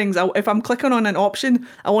 concise things. If I'm clicking on an option,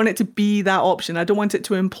 I want it to be that option. I don't want it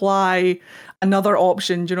to imply another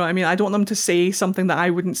option. Do you know what I mean? I don't want them to say something that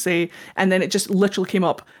I wouldn't say. And then it just literally came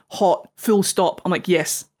up, hot, full stop. I'm like,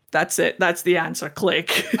 yes, that's it. That's the answer.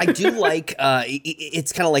 Click. I do like,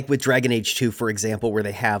 it's kind of like with Dragon Age 2, for example, where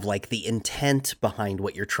they have like the intent behind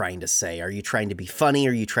what you're trying to say. Are you trying to be funny?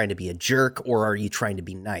 Are you trying to be a jerk? Or are you trying to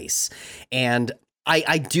be nice? And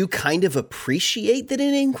I do kind of appreciate that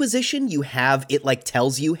in Inquisition, you have, it like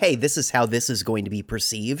tells you, hey, this is how this is going to be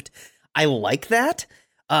perceived. I like that.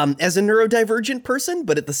 as a neurodivergent person,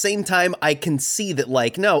 but at the same time, I can see that,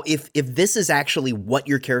 like, no, if this is actually what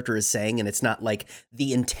your character is saying, and it's not like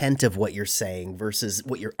the intent of what you're saying versus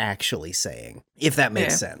what you're actually saying, if that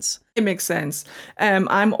makes sense. It makes sense.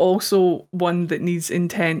 I'm also one that needs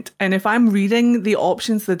intent. And if I'm reading the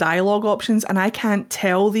options, the dialogue options, and I can't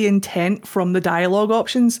tell the intent from the dialogue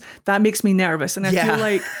options, that makes me nervous. And I feel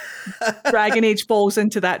like Dragon Age falls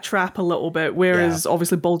into that trap a little bit, whereas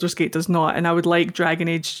obviously Baldur's Gate does not. And I would like Dragon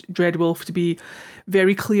Age Dreadwolf to be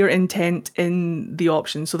very clear intent in the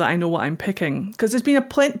options so that I know what I'm picking. Because there's been a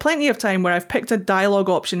plenty of time where I've picked a dialogue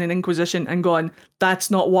option in Inquisition and gone,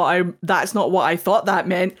 that's not what I thought that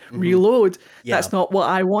meant. Reload. That's not what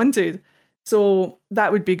I wanted. So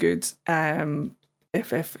that would be good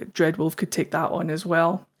if Dreadwolf could take that on as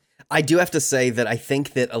well. I do have to say that I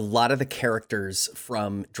think that a lot of the characters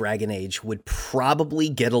from Dragon Age would probably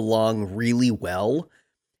get along really well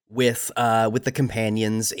with the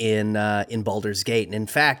companions in Baldur's Gate. And in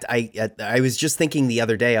fact, I was just thinking the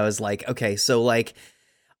other day, I was like, okay, so like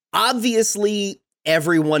obviously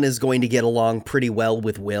everyone is going to get along pretty well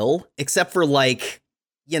with Will, except for like,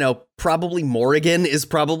 you know, probably Morrigan is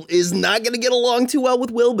not going to get along too well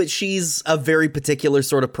with Will, but she's a very particular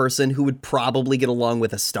sort of person who would probably get along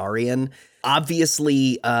with Astarion.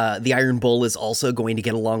 Obviously, the Iron Bull is also going to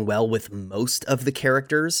get along well with most of the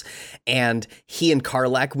characters, and he and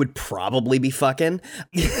Karlach would probably be fucking.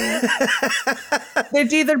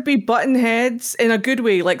 They'd either be button heads in a good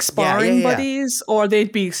way, like sparring buddies, or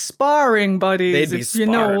they'd be sparring buddies, if you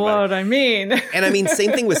know what I mean. And I mean,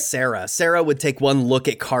 same thing with Sarah. Sarah would take one look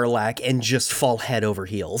at Karlach and just fall head over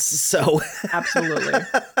heels. So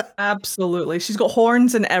Absolutely. She's got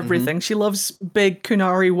horns and everything. She loves big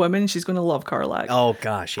Kunari women. She's going to love Karlach. Oh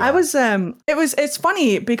gosh, yeah. It's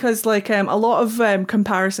funny because like a lot of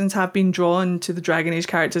comparisons have been drawn to the Dragon Age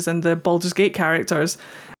characters and the Baldur's Gate characters.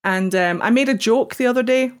 And I made a joke the other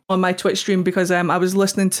day on my Twitch stream because I was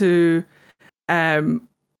listening to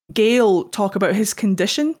Gale talk about his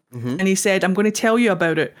condition, and he said, I'm going to tell you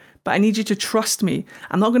about it, but I need you to trust me.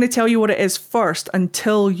 I'm not going to tell you what it is first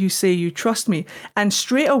until you say you trust me. And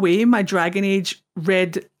straight away, my Dragon Age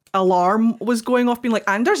red alarm was going off, being like,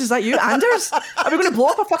 Anders, is that you? Anders? Are we going to blow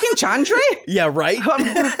up a fucking Chandra? Yeah, right? What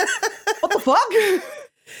the fuck?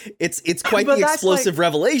 It's quite the explosive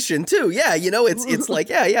revelation too. Yeah, you know, it's like,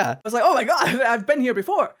 yeah. I was like, oh my God, I've been here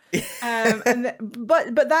before.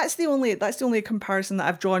 But that's the only comparison that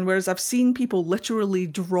I've drawn, whereas I've seen people literally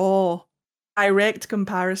draw direct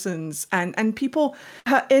comparisons, and people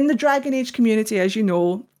in the Dragon Age community, as you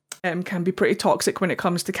know, can be pretty toxic when it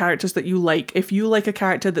comes to characters that you like. If you like a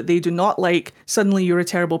character that they do not like, suddenly you're a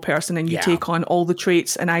terrible person and you take on all the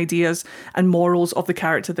traits and ideas and morals of the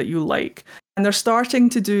character that you like. And they're starting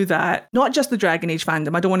to do that, not just the Dragon Age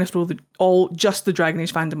fandom. I don't want to throw just the Dragon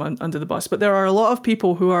Age fandom under the bus, but there are a lot of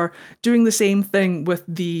people who are doing the same thing with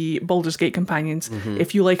the Baldur's Gate companions.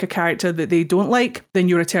 If you like a character that they don't like, then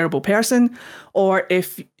you're a terrible person. Or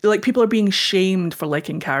if like people are being shamed for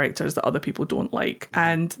liking characters that other people don't like.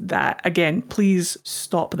 And that, again, please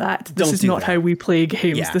stop that. This is not how we play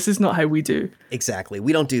games. Yeah. This is not how we do. Exactly.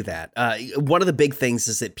 We don't do that. One of the big things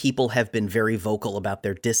is that people have been very vocal about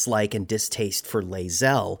their dislike and distaste for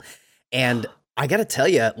Lae'zel. And I got to tell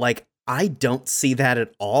you, like, I don't see that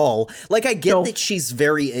at all. Like, I get that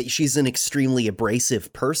she's an extremely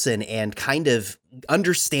abrasive person, and kind of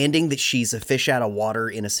understanding that she's a fish out of water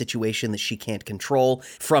in a situation that she can't control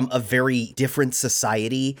from a very different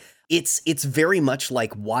society. It's very much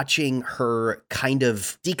like watching her kind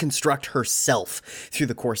of deconstruct herself through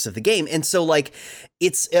the course of the game. And so, like,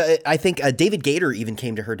 it's, I think David Gator even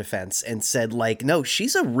came to her defense and said, like, no,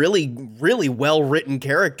 she's a really, really well-written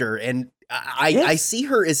character. And I see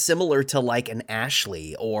her as similar to, like, an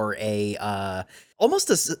Ashley or almost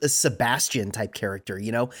a Sebastian type character,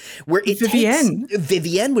 you know, where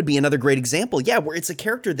Vivienne would be another great example. Yeah, where it's a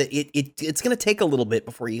character that it's going to take a little bit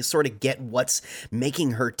before you sort of get what's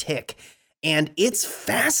making her tick. And it's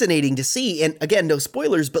fascinating to see. And again, no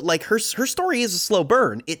spoilers, but like her story is a slow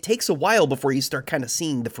burn. It takes a while before you start kind of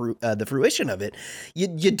seeing the fruition of it. You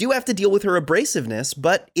do have to deal with her abrasiveness,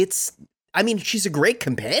 but I mean, she's a great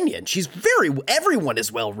companion. Everyone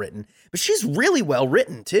is well written, but she's really well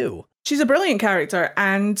written too. She's a brilliant character,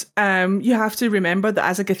 and you have to remember that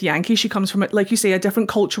as a Githyanki, she comes from, like you say, a different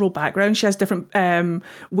cultural background. She has different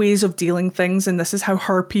ways of dealing things, and this is how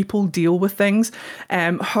her people deal with things.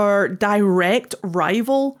 Her direct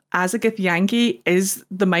rival as a Githyanki is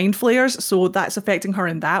the Mind Flayers, so that's affecting her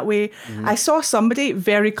in that way. I saw somebody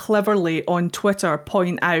very cleverly on Twitter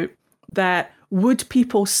point out that would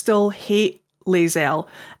people still hate Lae'zel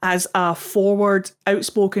as a forward,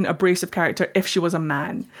 outspoken, abrasive character if she was a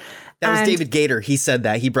man. That was David Gator. He said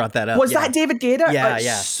that. He brought that up. Was that David Gator? Yeah,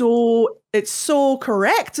 So it's so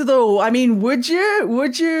correct, though. I mean, would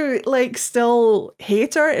you like still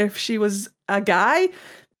hate her if she was a guy?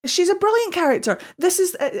 She's a brilliant character.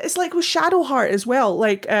 It's like with Shadowheart as well.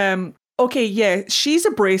 Like, okay, yeah, she's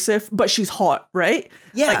abrasive, but she's hot, right?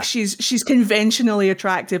 Yeah. Like she's conventionally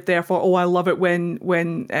attractive, therefore, oh, I love it when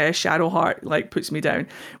Shadowheart like puts me down.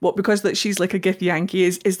 What, because that she's like a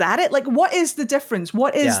Githyanki, is that it? Like, what is the difference?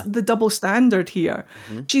 What is the double standard here?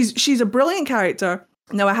 Mm-hmm. She's a brilliant character.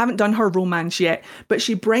 Now, I haven't done her romance yet, but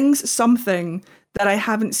she brings something that I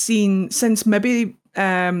haven't seen since maybe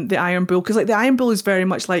the Iron Bull, because like the Iron Bull is very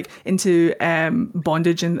much like into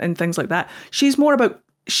bondage and things like that. She's more about,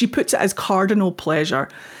 she puts it as cardinal pleasure.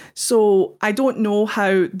 So I don't know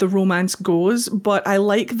how the romance goes, but I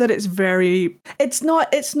like that it's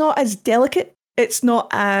not as delicate. It's not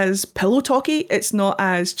as pillow talky. It's not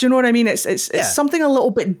as, do you know what I mean? It's something a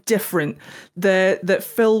little bit different that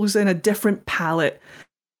fills in a different palette.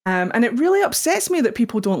 And it really upsets me that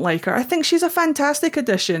people don't like her. I think she's a fantastic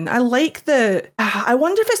addition. I like I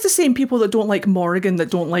wonder if it's the same people that don't like Morrigan that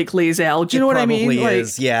don't like Lae'zel. Do you know what I mean? It probably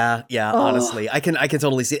is. Yeah. Honestly, I can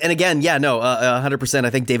totally see it. And again, 100%. I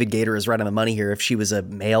think David Gator is right on the money here. If she was a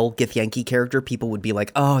male Githyanki character, people would be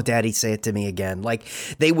like, "Oh, Daddy, say it to me again." Like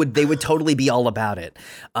they would totally be all about it.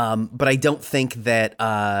 But I don't think that.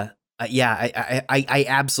 I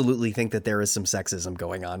absolutely think that there is some sexism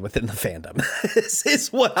going on within the fandom. This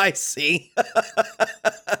is what I see.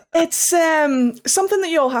 It's something that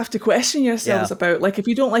you all have to question yourselves about. Like, if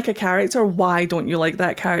you don't like a character, why don't you like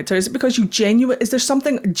that character? Is it because is there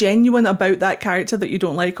something genuine about that character that you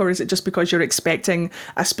don't like? Or is it just because you're expecting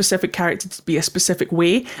a specific character to be a specific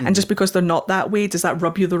way? Mm-hmm. And just because they're not that way, does that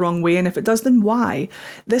rub you the wrong way? And if it does, then why?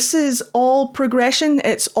 This is all progression.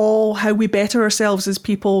 It's all how we better ourselves as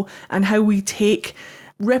people and how we take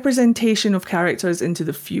representation of characters into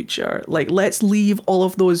the future. Like, let's leave all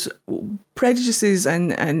of those prejudices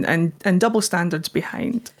and double standards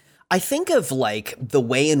behind. I think of like the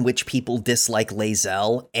way in which people dislike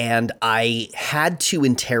Lae'zel, and I had to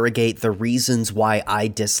interrogate the reasons why I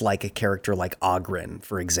dislike a character like Oghren,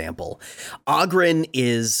 for example. Oghren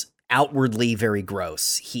is outwardly very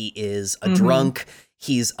gross. He is a drunk.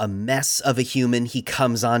 He's a mess of a human. He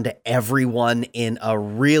comes on to everyone in a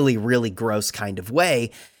really, really gross kind of way.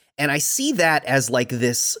 And I see that as like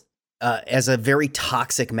this, as a very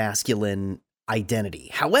toxic masculine identity.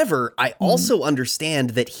 However, I also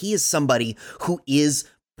understand that he is somebody who is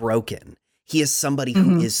broken. He is somebody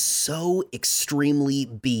who is so extremely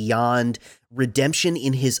beyond redemption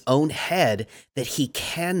in his own head that he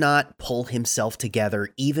cannot pull himself together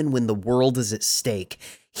even when the world is at stake.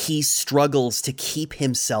 He struggles to keep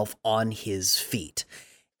himself on his feet.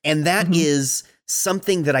 And that is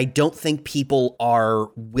something that I don't think people are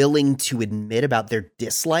willing to admit about their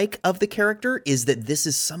dislike of the character, is that this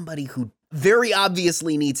is somebody who very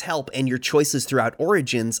obviously needs help, and your choices throughout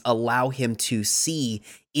Origins allow him to see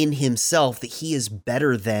in himself that he is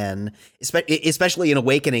better than, especially in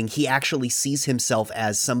Awakening, he actually sees himself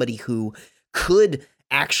as somebody who could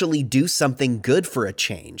actually do something good for a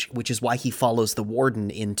change, which is why he follows the Warden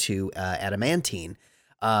into Adamantine.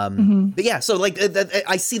 But yeah, so like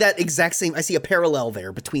I see that exact same, I see a parallel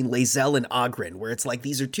there between Lae'zel and Oghren, where it's like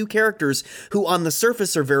these are two characters who on the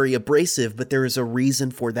surface are very abrasive, but there is a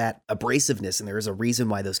reason for that abrasiveness, and there is a reason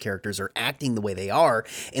why those characters are acting the way they are,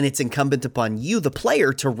 and it's incumbent upon you, the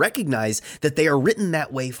player, to recognize that they are written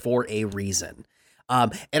that way for a reason.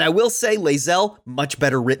 And I will say Lae'zel, much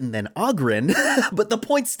better written than Oghren, but the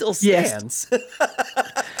point still stands. Yes.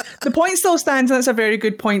 The point still stands, and that's a very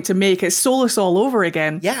good point to make. It's Solas all over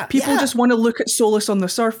again. Yeah, People just want to look at Solas on the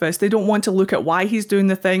surface. They don't want to look at why he's doing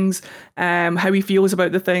the things, how he feels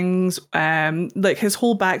about the things. Like, his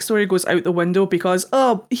whole backstory goes out the window because,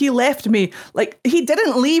 oh, he left me. Like, he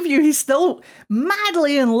didn't leave you. He's still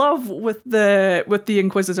madly in love with the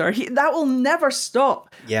Inquisitor. That will never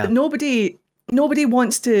stop. Yeah. But Nobody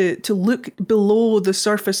wants to look below the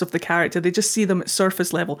surface of the character. They just see them at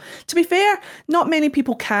surface level. To be fair, not many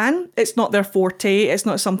people can. It's not their forte. It's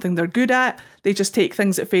not something they're good at. They just take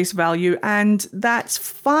things at face value, and that's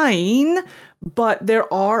fine. But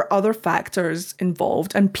there are other factors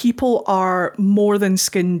involved, and people are more than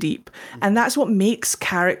skin deep. And that's what makes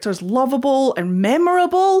characters lovable and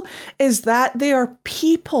memorable, is that they are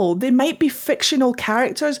people. They might be fictional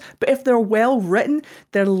characters, but if they're well written,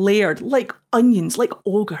 they're layered like onions, like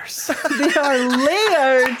ogres. They are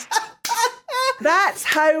layered. That's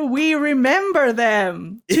how we remember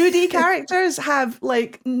them. 2D characters have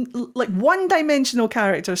like one-dimensional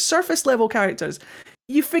characters, surface level characters.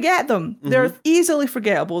 You forget them. They're easily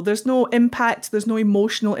forgettable. There's no impact. There's no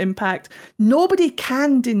emotional impact. Nobody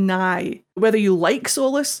can deny whether you like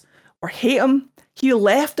Solus or hate him. He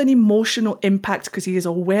left an emotional impact because he is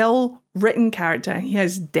a well-written character and he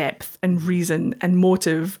has depth and reason and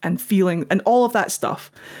motive and feeling and all of that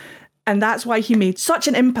stuff. And that's why he made such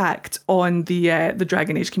an impact on the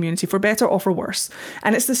Dragon Age community, for better or for worse.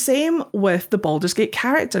 And it's the same with the Baldur's Gate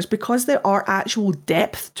characters, because there are actual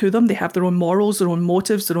depth to them. They have their own morals, their own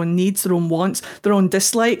motives, their own needs, their own wants, their own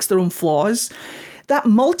dislikes, their own flaws. That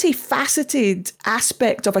multifaceted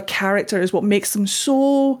aspect of a character is what makes them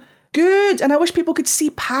so good. And I wish people could see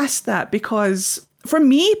past that, because for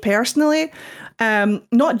me personally,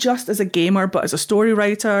 not just as a gamer, but as a story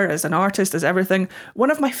writer, as an artist, as everything, one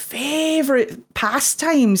of my favorite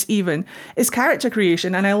pastimes even is character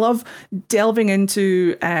creation. And I love delving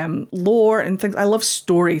into lore and things. I love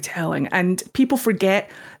storytelling. And people forget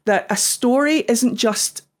that a story isn't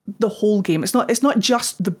just the whole game. It's not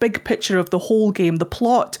just the big picture of the whole game. The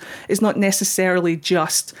plot is not necessarily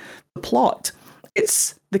just the plot.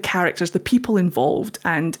 It's the characters, the people involved.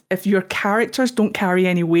 And if your characters don't carry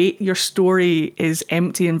any weight, your story is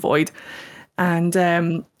empty and void.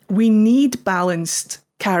 And we need balanced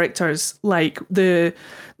characters, like the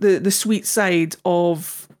sweet side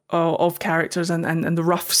of characters and the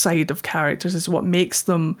rough side of characters is what makes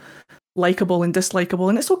them likable and dislikable.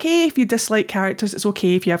 And it's okay if you dislike characters. It's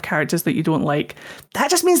okay if you have characters that you don't like. That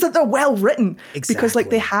just means that they're well written. Exactly. Because like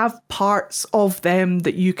they have parts of them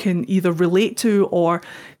that you can either relate to or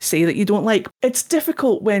say that you don't like. It's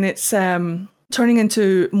difficult when it's turning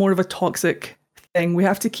into more of a toxic thing. We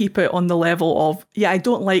have to keep it on the level of, yeah, I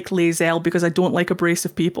don't like Lae'zel because I don't like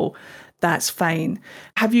abrasive people. That's fine.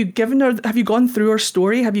 Have you gone through her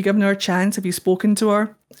story? Have you given her a chance? Have you spoken to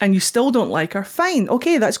her? And you still don't like her? Fine.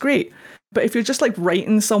 Okay, that's great. But if you're just like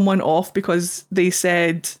writing someone off because they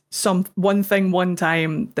said one thing one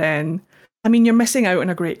time, then, I mean, you're missing out on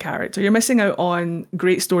a great character. You're missing out on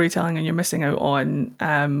great storytelling, and you're missing out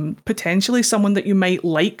on potentially someone that you might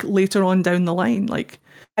like later on down the line. Like,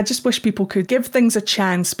 I just wish people could give things a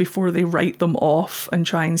chance before they write them off and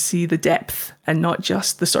try and see the depth and not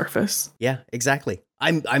just the surface. Yeah, exactly.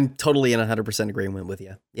 I'm totally in 100% agreement with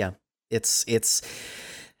you. Yeah, it's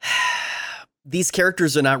these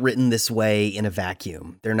characters are not written this way in a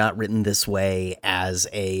vacuum. They're not written this way as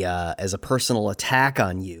a personal attack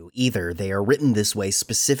on you either. They are written this way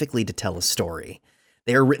specifically to tell a story.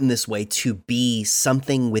 They are written this way to be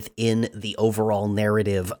something within the overall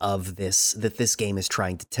narrative of that this game is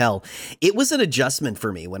trying to tell. It was an adjustment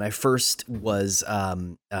for me when I first was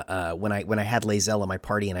when I had Lae'zel in my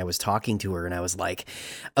party and I was talking to her and I was like,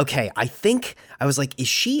 okay,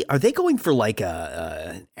 are they going for like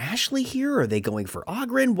a Ashley here? Or are they going for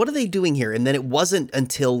Oghren? What are they doing here? And then it wasn't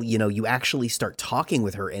until, you actually start talking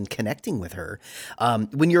with her and connecting with her.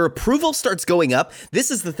 When your approval starts going up, this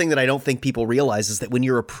is the thing that I don't think people realize, is that when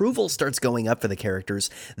your approval starts going up for the characters,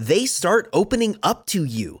 they start opening up to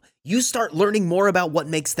you. You start learning more about what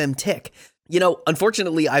makes them tick.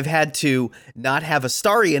 Unfortunately, I've had to not have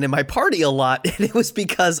Astarion in my party a lot, and it was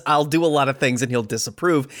because I'll do a lot of things and he'll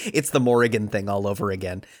disapprove. It's the Morrigan thing all over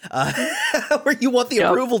again, where you want the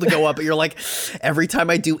approval to go up, but you're like, every time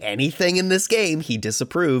I do anything in this game, he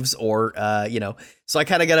disapproves, or, so I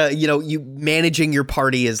kind of gotta, you managing your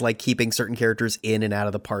party is like keeping certain characters in and out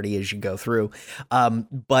of the party as you go through.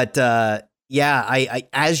 Yeah, I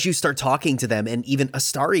as you start talking to them, and even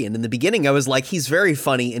Astarion in the beginning, I was like, he's very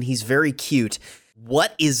funny and he's very cute.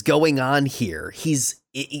 What is going on here?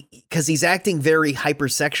 Because he's acting very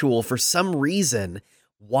hypersexual for some reason.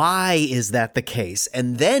 Why is that the case?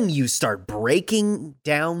 And then you start breaking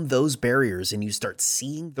down those barriers and you start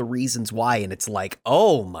seeing the reasons why. And it's like,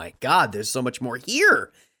 oh my God, there's so much more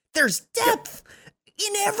here. There's depth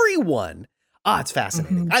in everyone. It's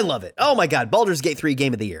fascinating. I love it. Oh my God, Baldur's Gate 3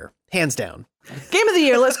 Game of the Year. Hands down. Game of the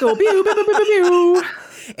year, let's go. Pew, pew, pew, pew, pew.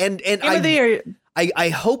 And Game of the year. I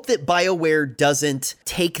hope that BioWare doesn't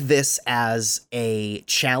take this as a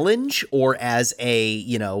challenge or as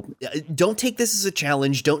don't take this as a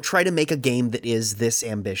challenge. Don't try to make a game that is this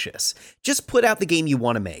ambitious. Just put out the game you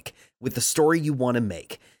want to make with the story you want to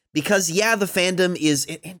make. Because, the fandom is,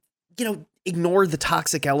 ignore the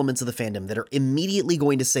toxic elements of the fandom that are immediately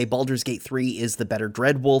going to say Baldur's Gate 3 is the better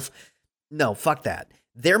Dreadwolf. No, fuck that.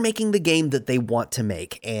 They're making the game that they want to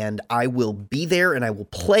make, and I will be there and I will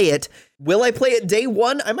play it. Will I play it day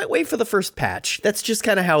one? I might wait for the first patch. That's just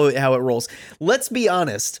kind of how it rolls. Let's be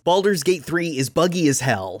honest. Baldur's Gate 3 is buggy as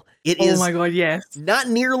hell. It is, oh my god, yes. Not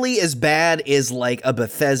nearly as bad as like a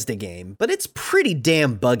Bethesda game, but it's pretty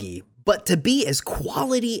damn buggy. But to be as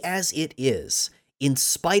quality as it is, in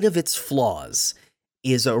spite of its flaws,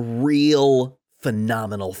 is a real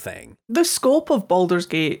phenomenal thing. The scope of Baldur's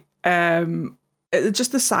Gate,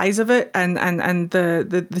 just the size of it and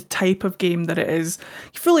the type of game that it is,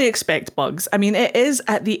 you fully expect bugs. I mean, it is,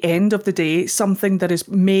 at the end of the day, something that is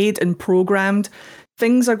made and programmed.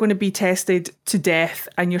 Things are going to be tested to death,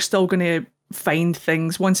 and you're still going to find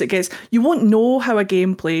things once it gets... You won't know how a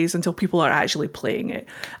game plays until people are actually playing it.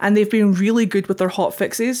 And they've been really good with their hot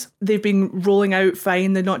fixes. They've been rolling out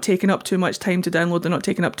fine. They're not taking up too much time to download. They're not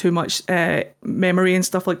taking up too much memory and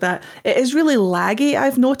stuff like that. It is really laggy,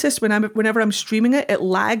 I've noticed. Whenever I'm streaming it, it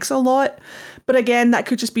lags a lot. But again, that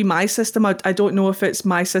could just be my system. I don't know if it's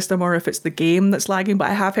my system or if it's the game that's lagging, but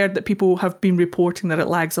I have heard that people have been reporting that it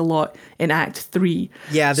lags a lot in Act 3.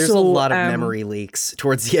 Yeah, there's a lot of memory leaks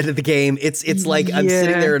towards the end of the game. It's like I'm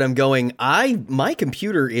sitting there and I'm going, my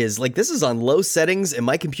computer is like, this is on low settings and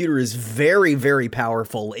my computer is very, very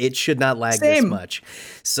powerful. It should not lag this much.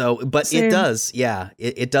 So, but it does. Yeah,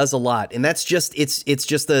 it does a lot. And that's just, it's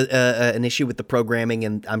just an issue with the programming,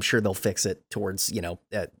 and I'm sure they'll fix it towards,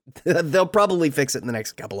 they'll probably fix it in the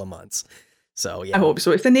next couple of months. So, yeah. I hope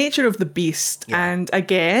so. It's the nature of the beast. Yeah. And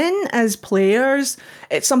again, as players,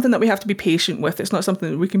 it's something that we have to be patient with. It's not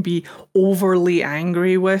something that we can be overly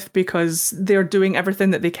angry with, because they're doing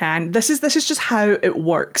everything that they can. This is just how it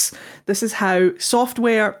works. This is how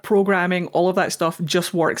software, programming, all of that stuff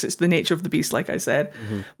just works. It's the nature of the beast, like I said.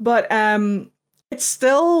 Mm-hmm. But it's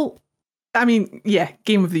still... I mean, yeah,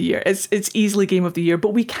 Game of the Year. It's easily Game of the Year,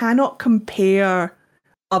 but we cannot compare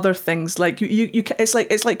other things. Like you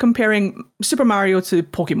it's like comparing Super Mario to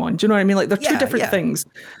Pokemon. Do you know what I mean? Like, they're two different things.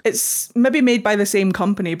 It's maybe made by the same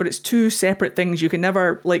company, but it's two separate things. You can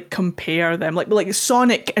never like compare them. Like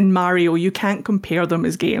Sonic and Mario, you can't compare them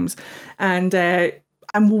as games. And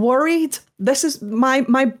I'm worried. This is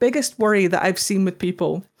my biggest worry that I've seen with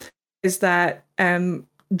people is that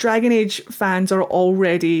Dragon Age fans are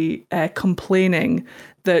already complaining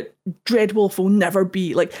that Dreadwolf will never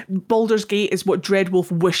be, like, Baldur's Gate is what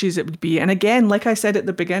Dreadwolf wishes it would be. And again, like I said at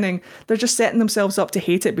the beginning, they're just setting themselves up to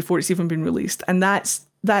hate it before it's even been released. And that's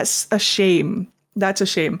a shame. That's a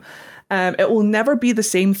shame. It will never be the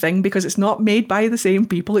same thing because it's not made by the same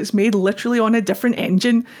people. It's made literally on a different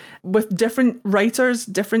engine with different writers,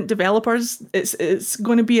 different developers. It's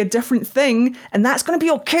going to be a different thing, and that's going to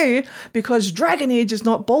be okay because Dragon Age is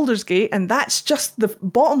not Baldur's Gate, and that's just the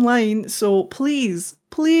bottom line. So please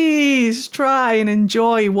try and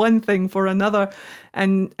enjoy one thing for another.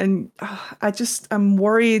 And I'm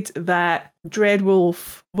worried that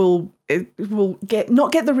Dreadwolf will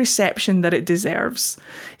not get the reception that it deserves,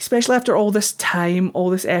 especially after all this time, all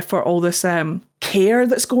this effort, all this care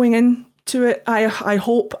that's going into it. I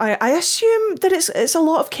hope, I assume that it's a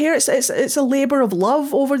lot of care. It's a labor of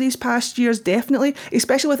love over these past years, definitely,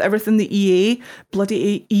 especially with everything the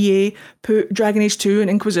bloody EA put Dragon Age 2 and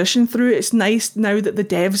Inquisition through. It's nice now that the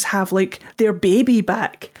devs have like their baby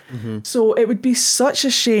back. Mm-hmm. So it would be such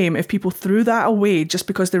a shame if people threw that away just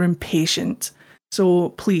because they're impatient. So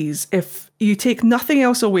please, if you take nothing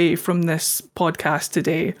else away from this podcast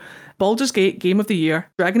today, Baldur's Gate, Game of the Year,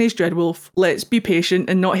 Dragon Age Dreadwolf, let's be patient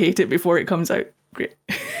and not hate it before it comes out. Great.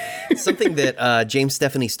 Something that James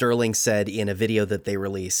Stephanie Sterling said in a video that they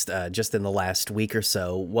released just in the last week or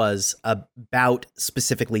so was about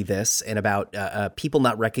specifically this, and about people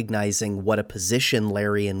not recognizing what a position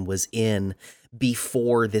Larian was in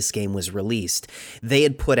before this game was released. They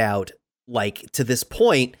had put out, like, to this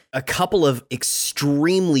point, a couple of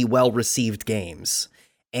extremely well-received games.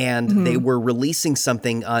 And they were releasing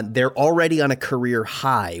something they're already on a career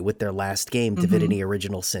high with their last game, Divinity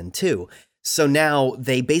Original Sin 2. So now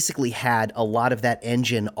they basically had a lot of that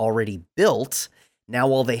engine already built. Now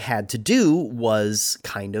all they had to do was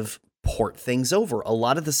kind of port things over. A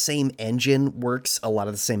lot of the same engine works. A lot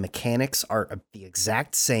of the same mechanics are the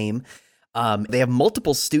exact same. They have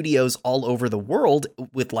multiple studios all over the world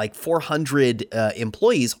with like 400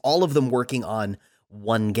 employees, all of them working on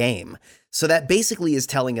one game. So that basically is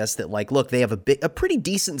telling us that, like, look, they have a pretty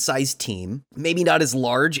decent sized team, maybe not as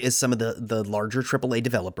large as some of the larger AAA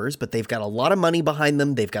developers, but they've got a lot of money behind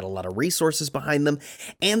them. They've got a lot of resources behind them.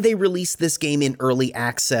 And they released this game in early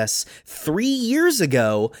access 3 years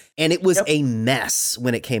ago, and it was a mess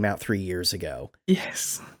when it came out 3 years ago.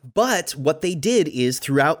 Yes. But what they did is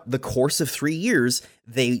throughout the course of 3 years,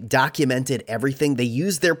 they documented everything. They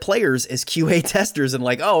used their players as QA testers and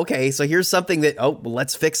like, oh, okay, so here's something that, well,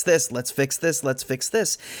 let's fix this, let's fix this, let's fix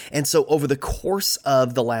this. And so over the course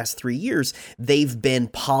of the last 3 years, they've been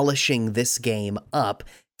polishing this game up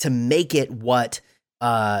to make it what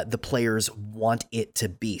the players want it to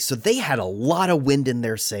be. So they had a lot of wind in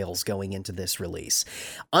their sails going into this release.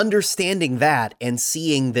 Understanding that and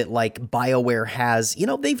seeing that, like, BioWare has,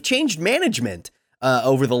 they've changed management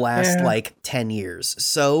over the last 10 years.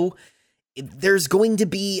 So there's going to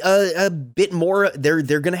be a bit more, they're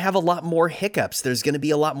going to have a lot more hiccups. There's going to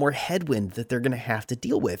be a lot more headwind that they're going to have to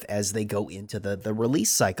deal with as they go into the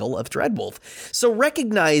release cycle of Dreadwolf. So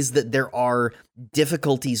recognize that there are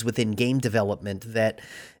difficulties within game development that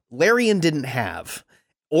Larian didn't have,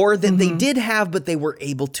 or that they did have, but they were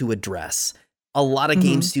able to address. A lot of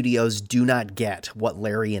game studios do not get what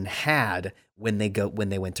Larian had when they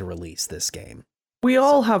went to release this game. We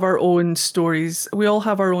all have our own stories. We all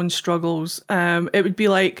have our own struggles. It would be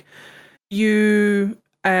like you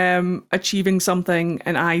achieving something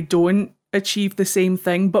and I don't achieve the same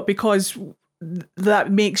thing, but because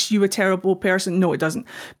that makes you a terrible person. No, it doesn't,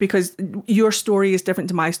 because your story is different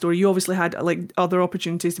to my story. You obviously had like other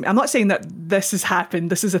opportunities. I'm not saying that this has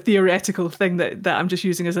happened. This is a theoretical thing that I'm just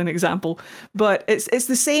using as an example, but it's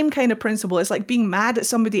the same kind of principle. It's like being mad at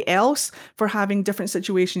somebody else for having different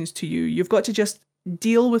situations to you. You've got to just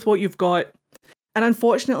deal with what you've got. And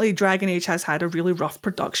unfortunately, Dragon Age has had a really rough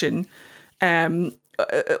production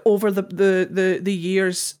over the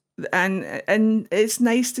years. And it's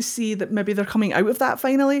nice to see that maybe they're coming out of that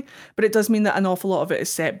finally, but it does mean that an awful lot of it is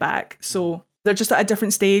set back. So they're just at a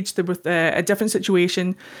different stage, they're with a different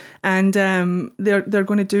situation, and they're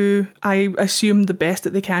going to do, I assume, the best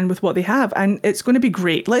that they can with what they have, and it's going to be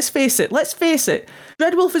great. Let's face it.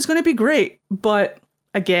 Dreadwolf is going to be great, but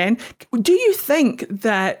again, do you think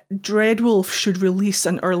that Dreadwolf should release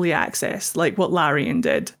an early access like what Larian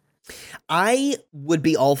did? I would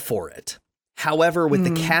be all for it. However, with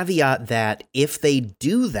the caveat that if they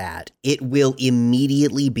do that, it will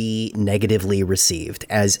immediately be negatively received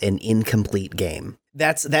as an incomplete game.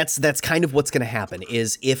 That's kind of what's going to happen,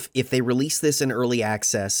 is if they release this in early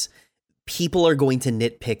access, people are going to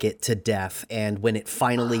nitpick it to death, and when it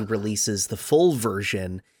finally releases the full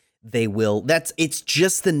version, they will. It's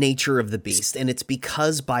just the nature of the beast, and it's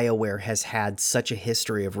because BioWare has had such a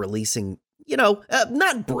history of releasing,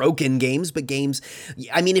 not broken games, but games.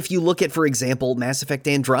 I mean, if you look at, for example, Mass Effect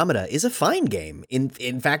Andromeda is a fine game.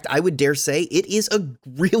 In fact, I would dare say it is a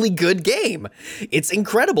really good game. It's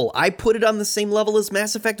incredible. I put it on the same level as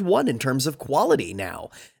Mass Effect 1 in terms of quality now.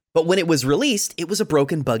 But when it was released, it was a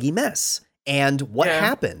broken, buggy mess. And what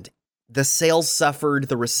happened? The sales suffered,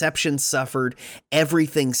 the reception suffered,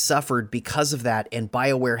 everything suffered because of that, and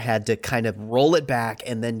BioWare had to kind of roll it back,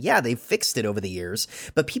 and then, they fixed it over the years.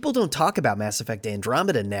 But people don't talk about Mass Effect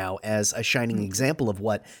Andromeda now as a shining example of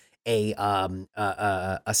what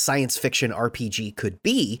a science fiction RPG could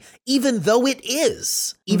be, even though it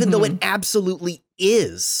is. Even though it absolutely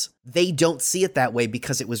is. They don't see it that way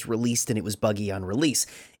because it was released and it was buggy on release.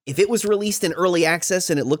 If it was released in early access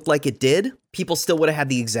and it looked like it did, people still would have had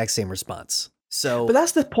the exact same response. So, but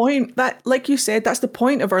that's the point. That, like you said, that's the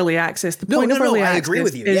point of early access. The point of early access. I agree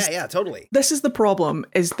with you. Yeah, totally. This is the problem: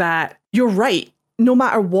 is that you're right. No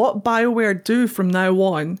matter what BioWare do from now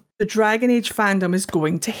on, the Dragon Age fandom is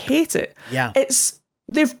going to hate it. Yeah,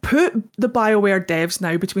 they've put the BioWare devs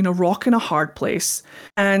now between a rock and a hard place,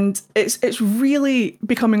 and it's really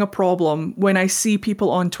becoming a problem when I see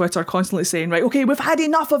people on Twitter constantly saying, right, okay, we've had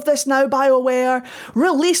enough of this now, BioWare,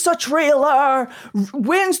 release a trailer,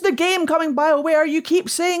 when's the game coming, BioWare, you keep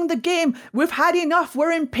saying the game, we've had enough,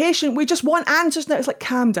 we're impatient, we just want answers now. It's like,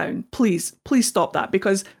 calm down, please stop that,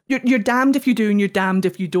 because you're damned if you do and you're damned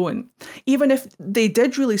if you don't. Even if they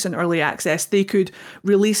did release an early access, they could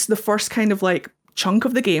release the first kind of like chunk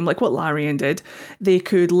of the game, like what Larian did. They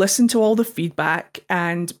could listen to all the feedback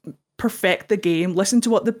and perfect the game, listen to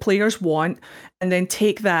what the players want, and then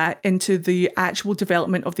take that into the actual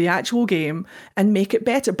development of the actual game and make it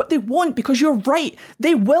better. But they won't, because you're right.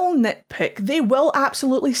 They will nitpick. They will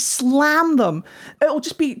absolutely slam them. It'll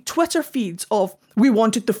just be Twitter feeds of, we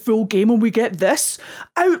wanted the full game and we get this.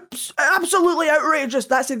 Absolutely outrageous.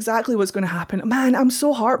 That's exactly what's going to happen. Man, I'm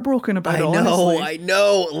so heartbroken about it, honestly. I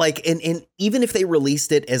know. Like, and even if they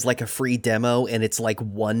released it as like a free demo and it's like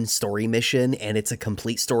one story mission and it's a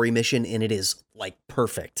complete story mission and it is like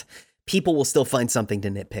perfect, people will still find something to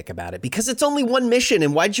nitpick about it because it's only one mission.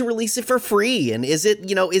 And why'd you release it for free? And is it,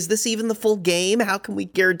 is this even the full game? How can we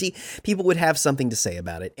guarantee people would have something to say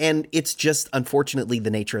about it? And it's just, unfortunately, the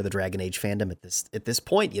nature of the Dragon Age fandom at this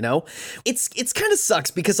point, it's kind of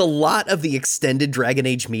sucks because a lot of the extended Dragon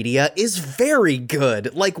Age media is very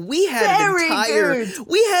good. Like we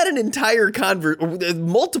had an entire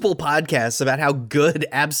multiple podcasts about how good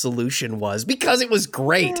Absolution was because it was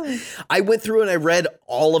great. I went through and I read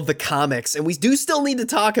all of the comics, and we do still need to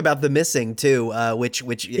talk about the missing too,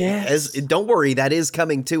 which yes. Don't worry, that is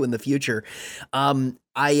coming too in the future. I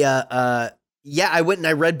went and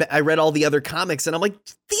I read all the other comics, and I'm like,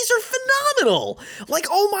 these are phenomenal. Like,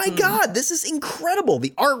 oh my God, this is incredible.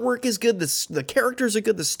 The artwork is good, the characters are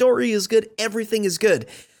good, the story is good, everything is good.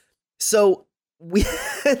 So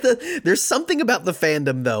there's something about the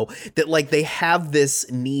fandom though that like they have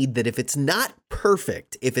this need that if it's not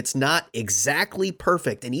perfect, if it's not exactly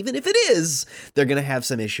perfect, and even if it is, they're going to have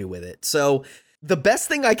some issue with it. So the best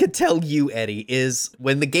thing I could tell you, Eddie, is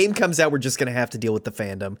when the game comes out, we're just going to have to deal with the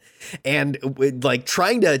fandom and like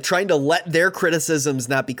trying to let their criticisms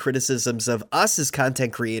not be criticisms of us as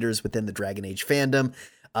content creators within the Dragon Age fandom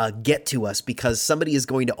get to us, because somebody is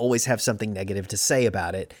going to always have something negative to say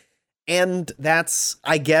about it. And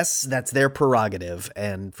I guess that's their prerogative.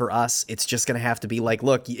 And for us, it's just going to have to be like,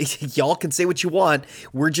 look, y'all can say what you want.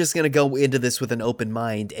 We're just going to go into this with an open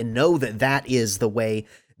mind and know that that is the way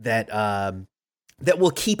that that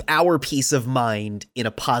will keep our peace of mind in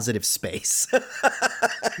a positive space.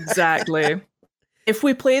 Exactly. If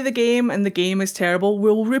we play the game and the game is terrible,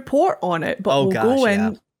 we'll report on it, but we'll go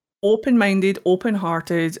in open-minded,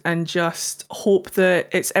 open-hearted, and just hope that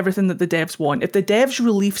it's everything that the devs want. If the devs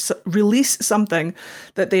release something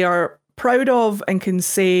that they are proud of and can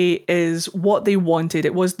say is what they wanted,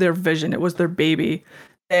 it was their vision, it was their baby,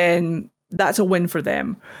 then that's a win for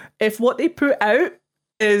them. If what they put out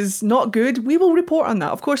is not good, we will report on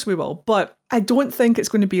that. Of course we will. But I don't think it's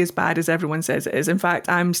going to be as bad as everyone says it is. In fact,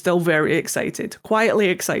 I'm still very excited. Quietly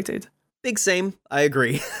excited. Big same. I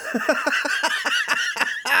agree.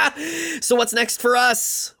 So what's next for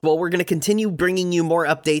us? Well, we're going to continue bringing you more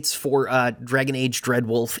updates for Dragon Age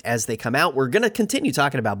Dreadwolf as they come out. We're going to continue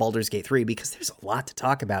talking about Baldur's Gate 3 because there's a lot to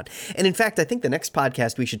talk about. And in fact, I think the next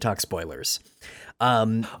podcast we should talk spoilers.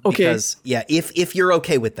 Okay. Because, if you're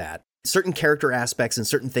okay with that. Certain character aspects and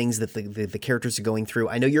certain things that the characters are going through.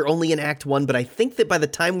 I know you're only in Act 1, but I think that by the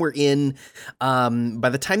time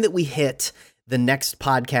that we hit the next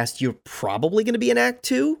podcast, you're probably going to be in Act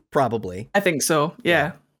 2. Probably. I think so.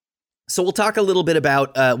 Yeah. So we'll talk a little bit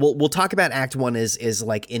about we'll talk about Act 1 is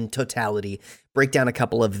like in totality, break down a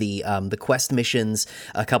couple of the quest missions,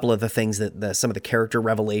 a couple of the things that some of the character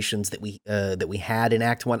revelations that we had in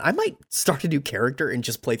Act 1. I might start a new character and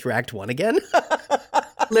just play through Act 1 again.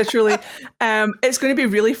 Literally. It's going to be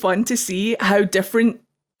really fun to see how different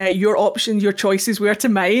your choices were to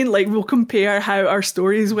mine. Like, we'll compare how our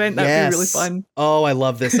stories went. That'd be really fun. Oh, I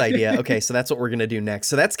love this idea. Okay, so that's what we're going to do next.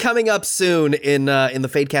 So that's coming up soon in the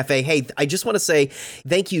Fade Cafe. Hey, I just want to say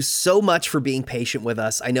thank you so much for being patient with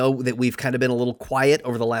us. I know that we've kind of been a little quiet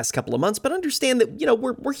over the last couple of months, but understand that,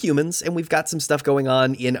 we're humans and we've got some stuff going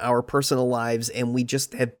on in our personal lives, and we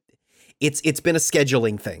just have It's been a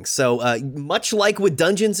scheduling thing. So much like with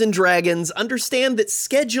Dungeons and Dragons, understand that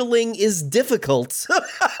scheduling is difficult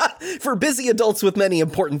for busy adults with many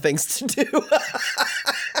important things to do.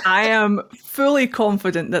 I am fully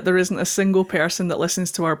confident that there isn't a single person that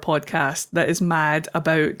listens to our podcast that is mad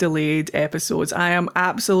about delayed episodes. I am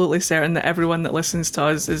absolutely certain that everyone that listens to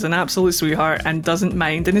us is an absolute sweetheart and doesn't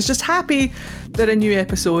mind and is just happy that a new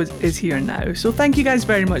episode is here now. So thank you guys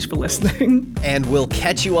very much for listening. And we'll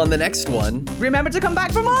catch you on the next one. Remember to come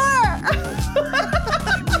back for more!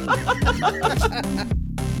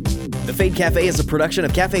 The Fade Cafe is a production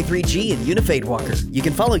of Cafe 3G and Unifade Walker. You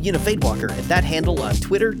can follow Unifade Walker at that handle on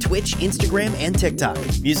Twitter, Twitch, Instagram, and TikTok.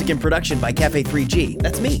 Music and production by Cafe 3G.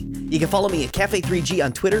 That's me. You can follow me at Cafe 3G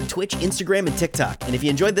on Twitter, Twitch, Instagram, and TikTok. And if you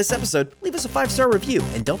enjoyed this episode, leave us a 5-star review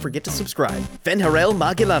and don't forget to subscribe. Fen Harel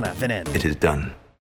Magilana Venen. It is done.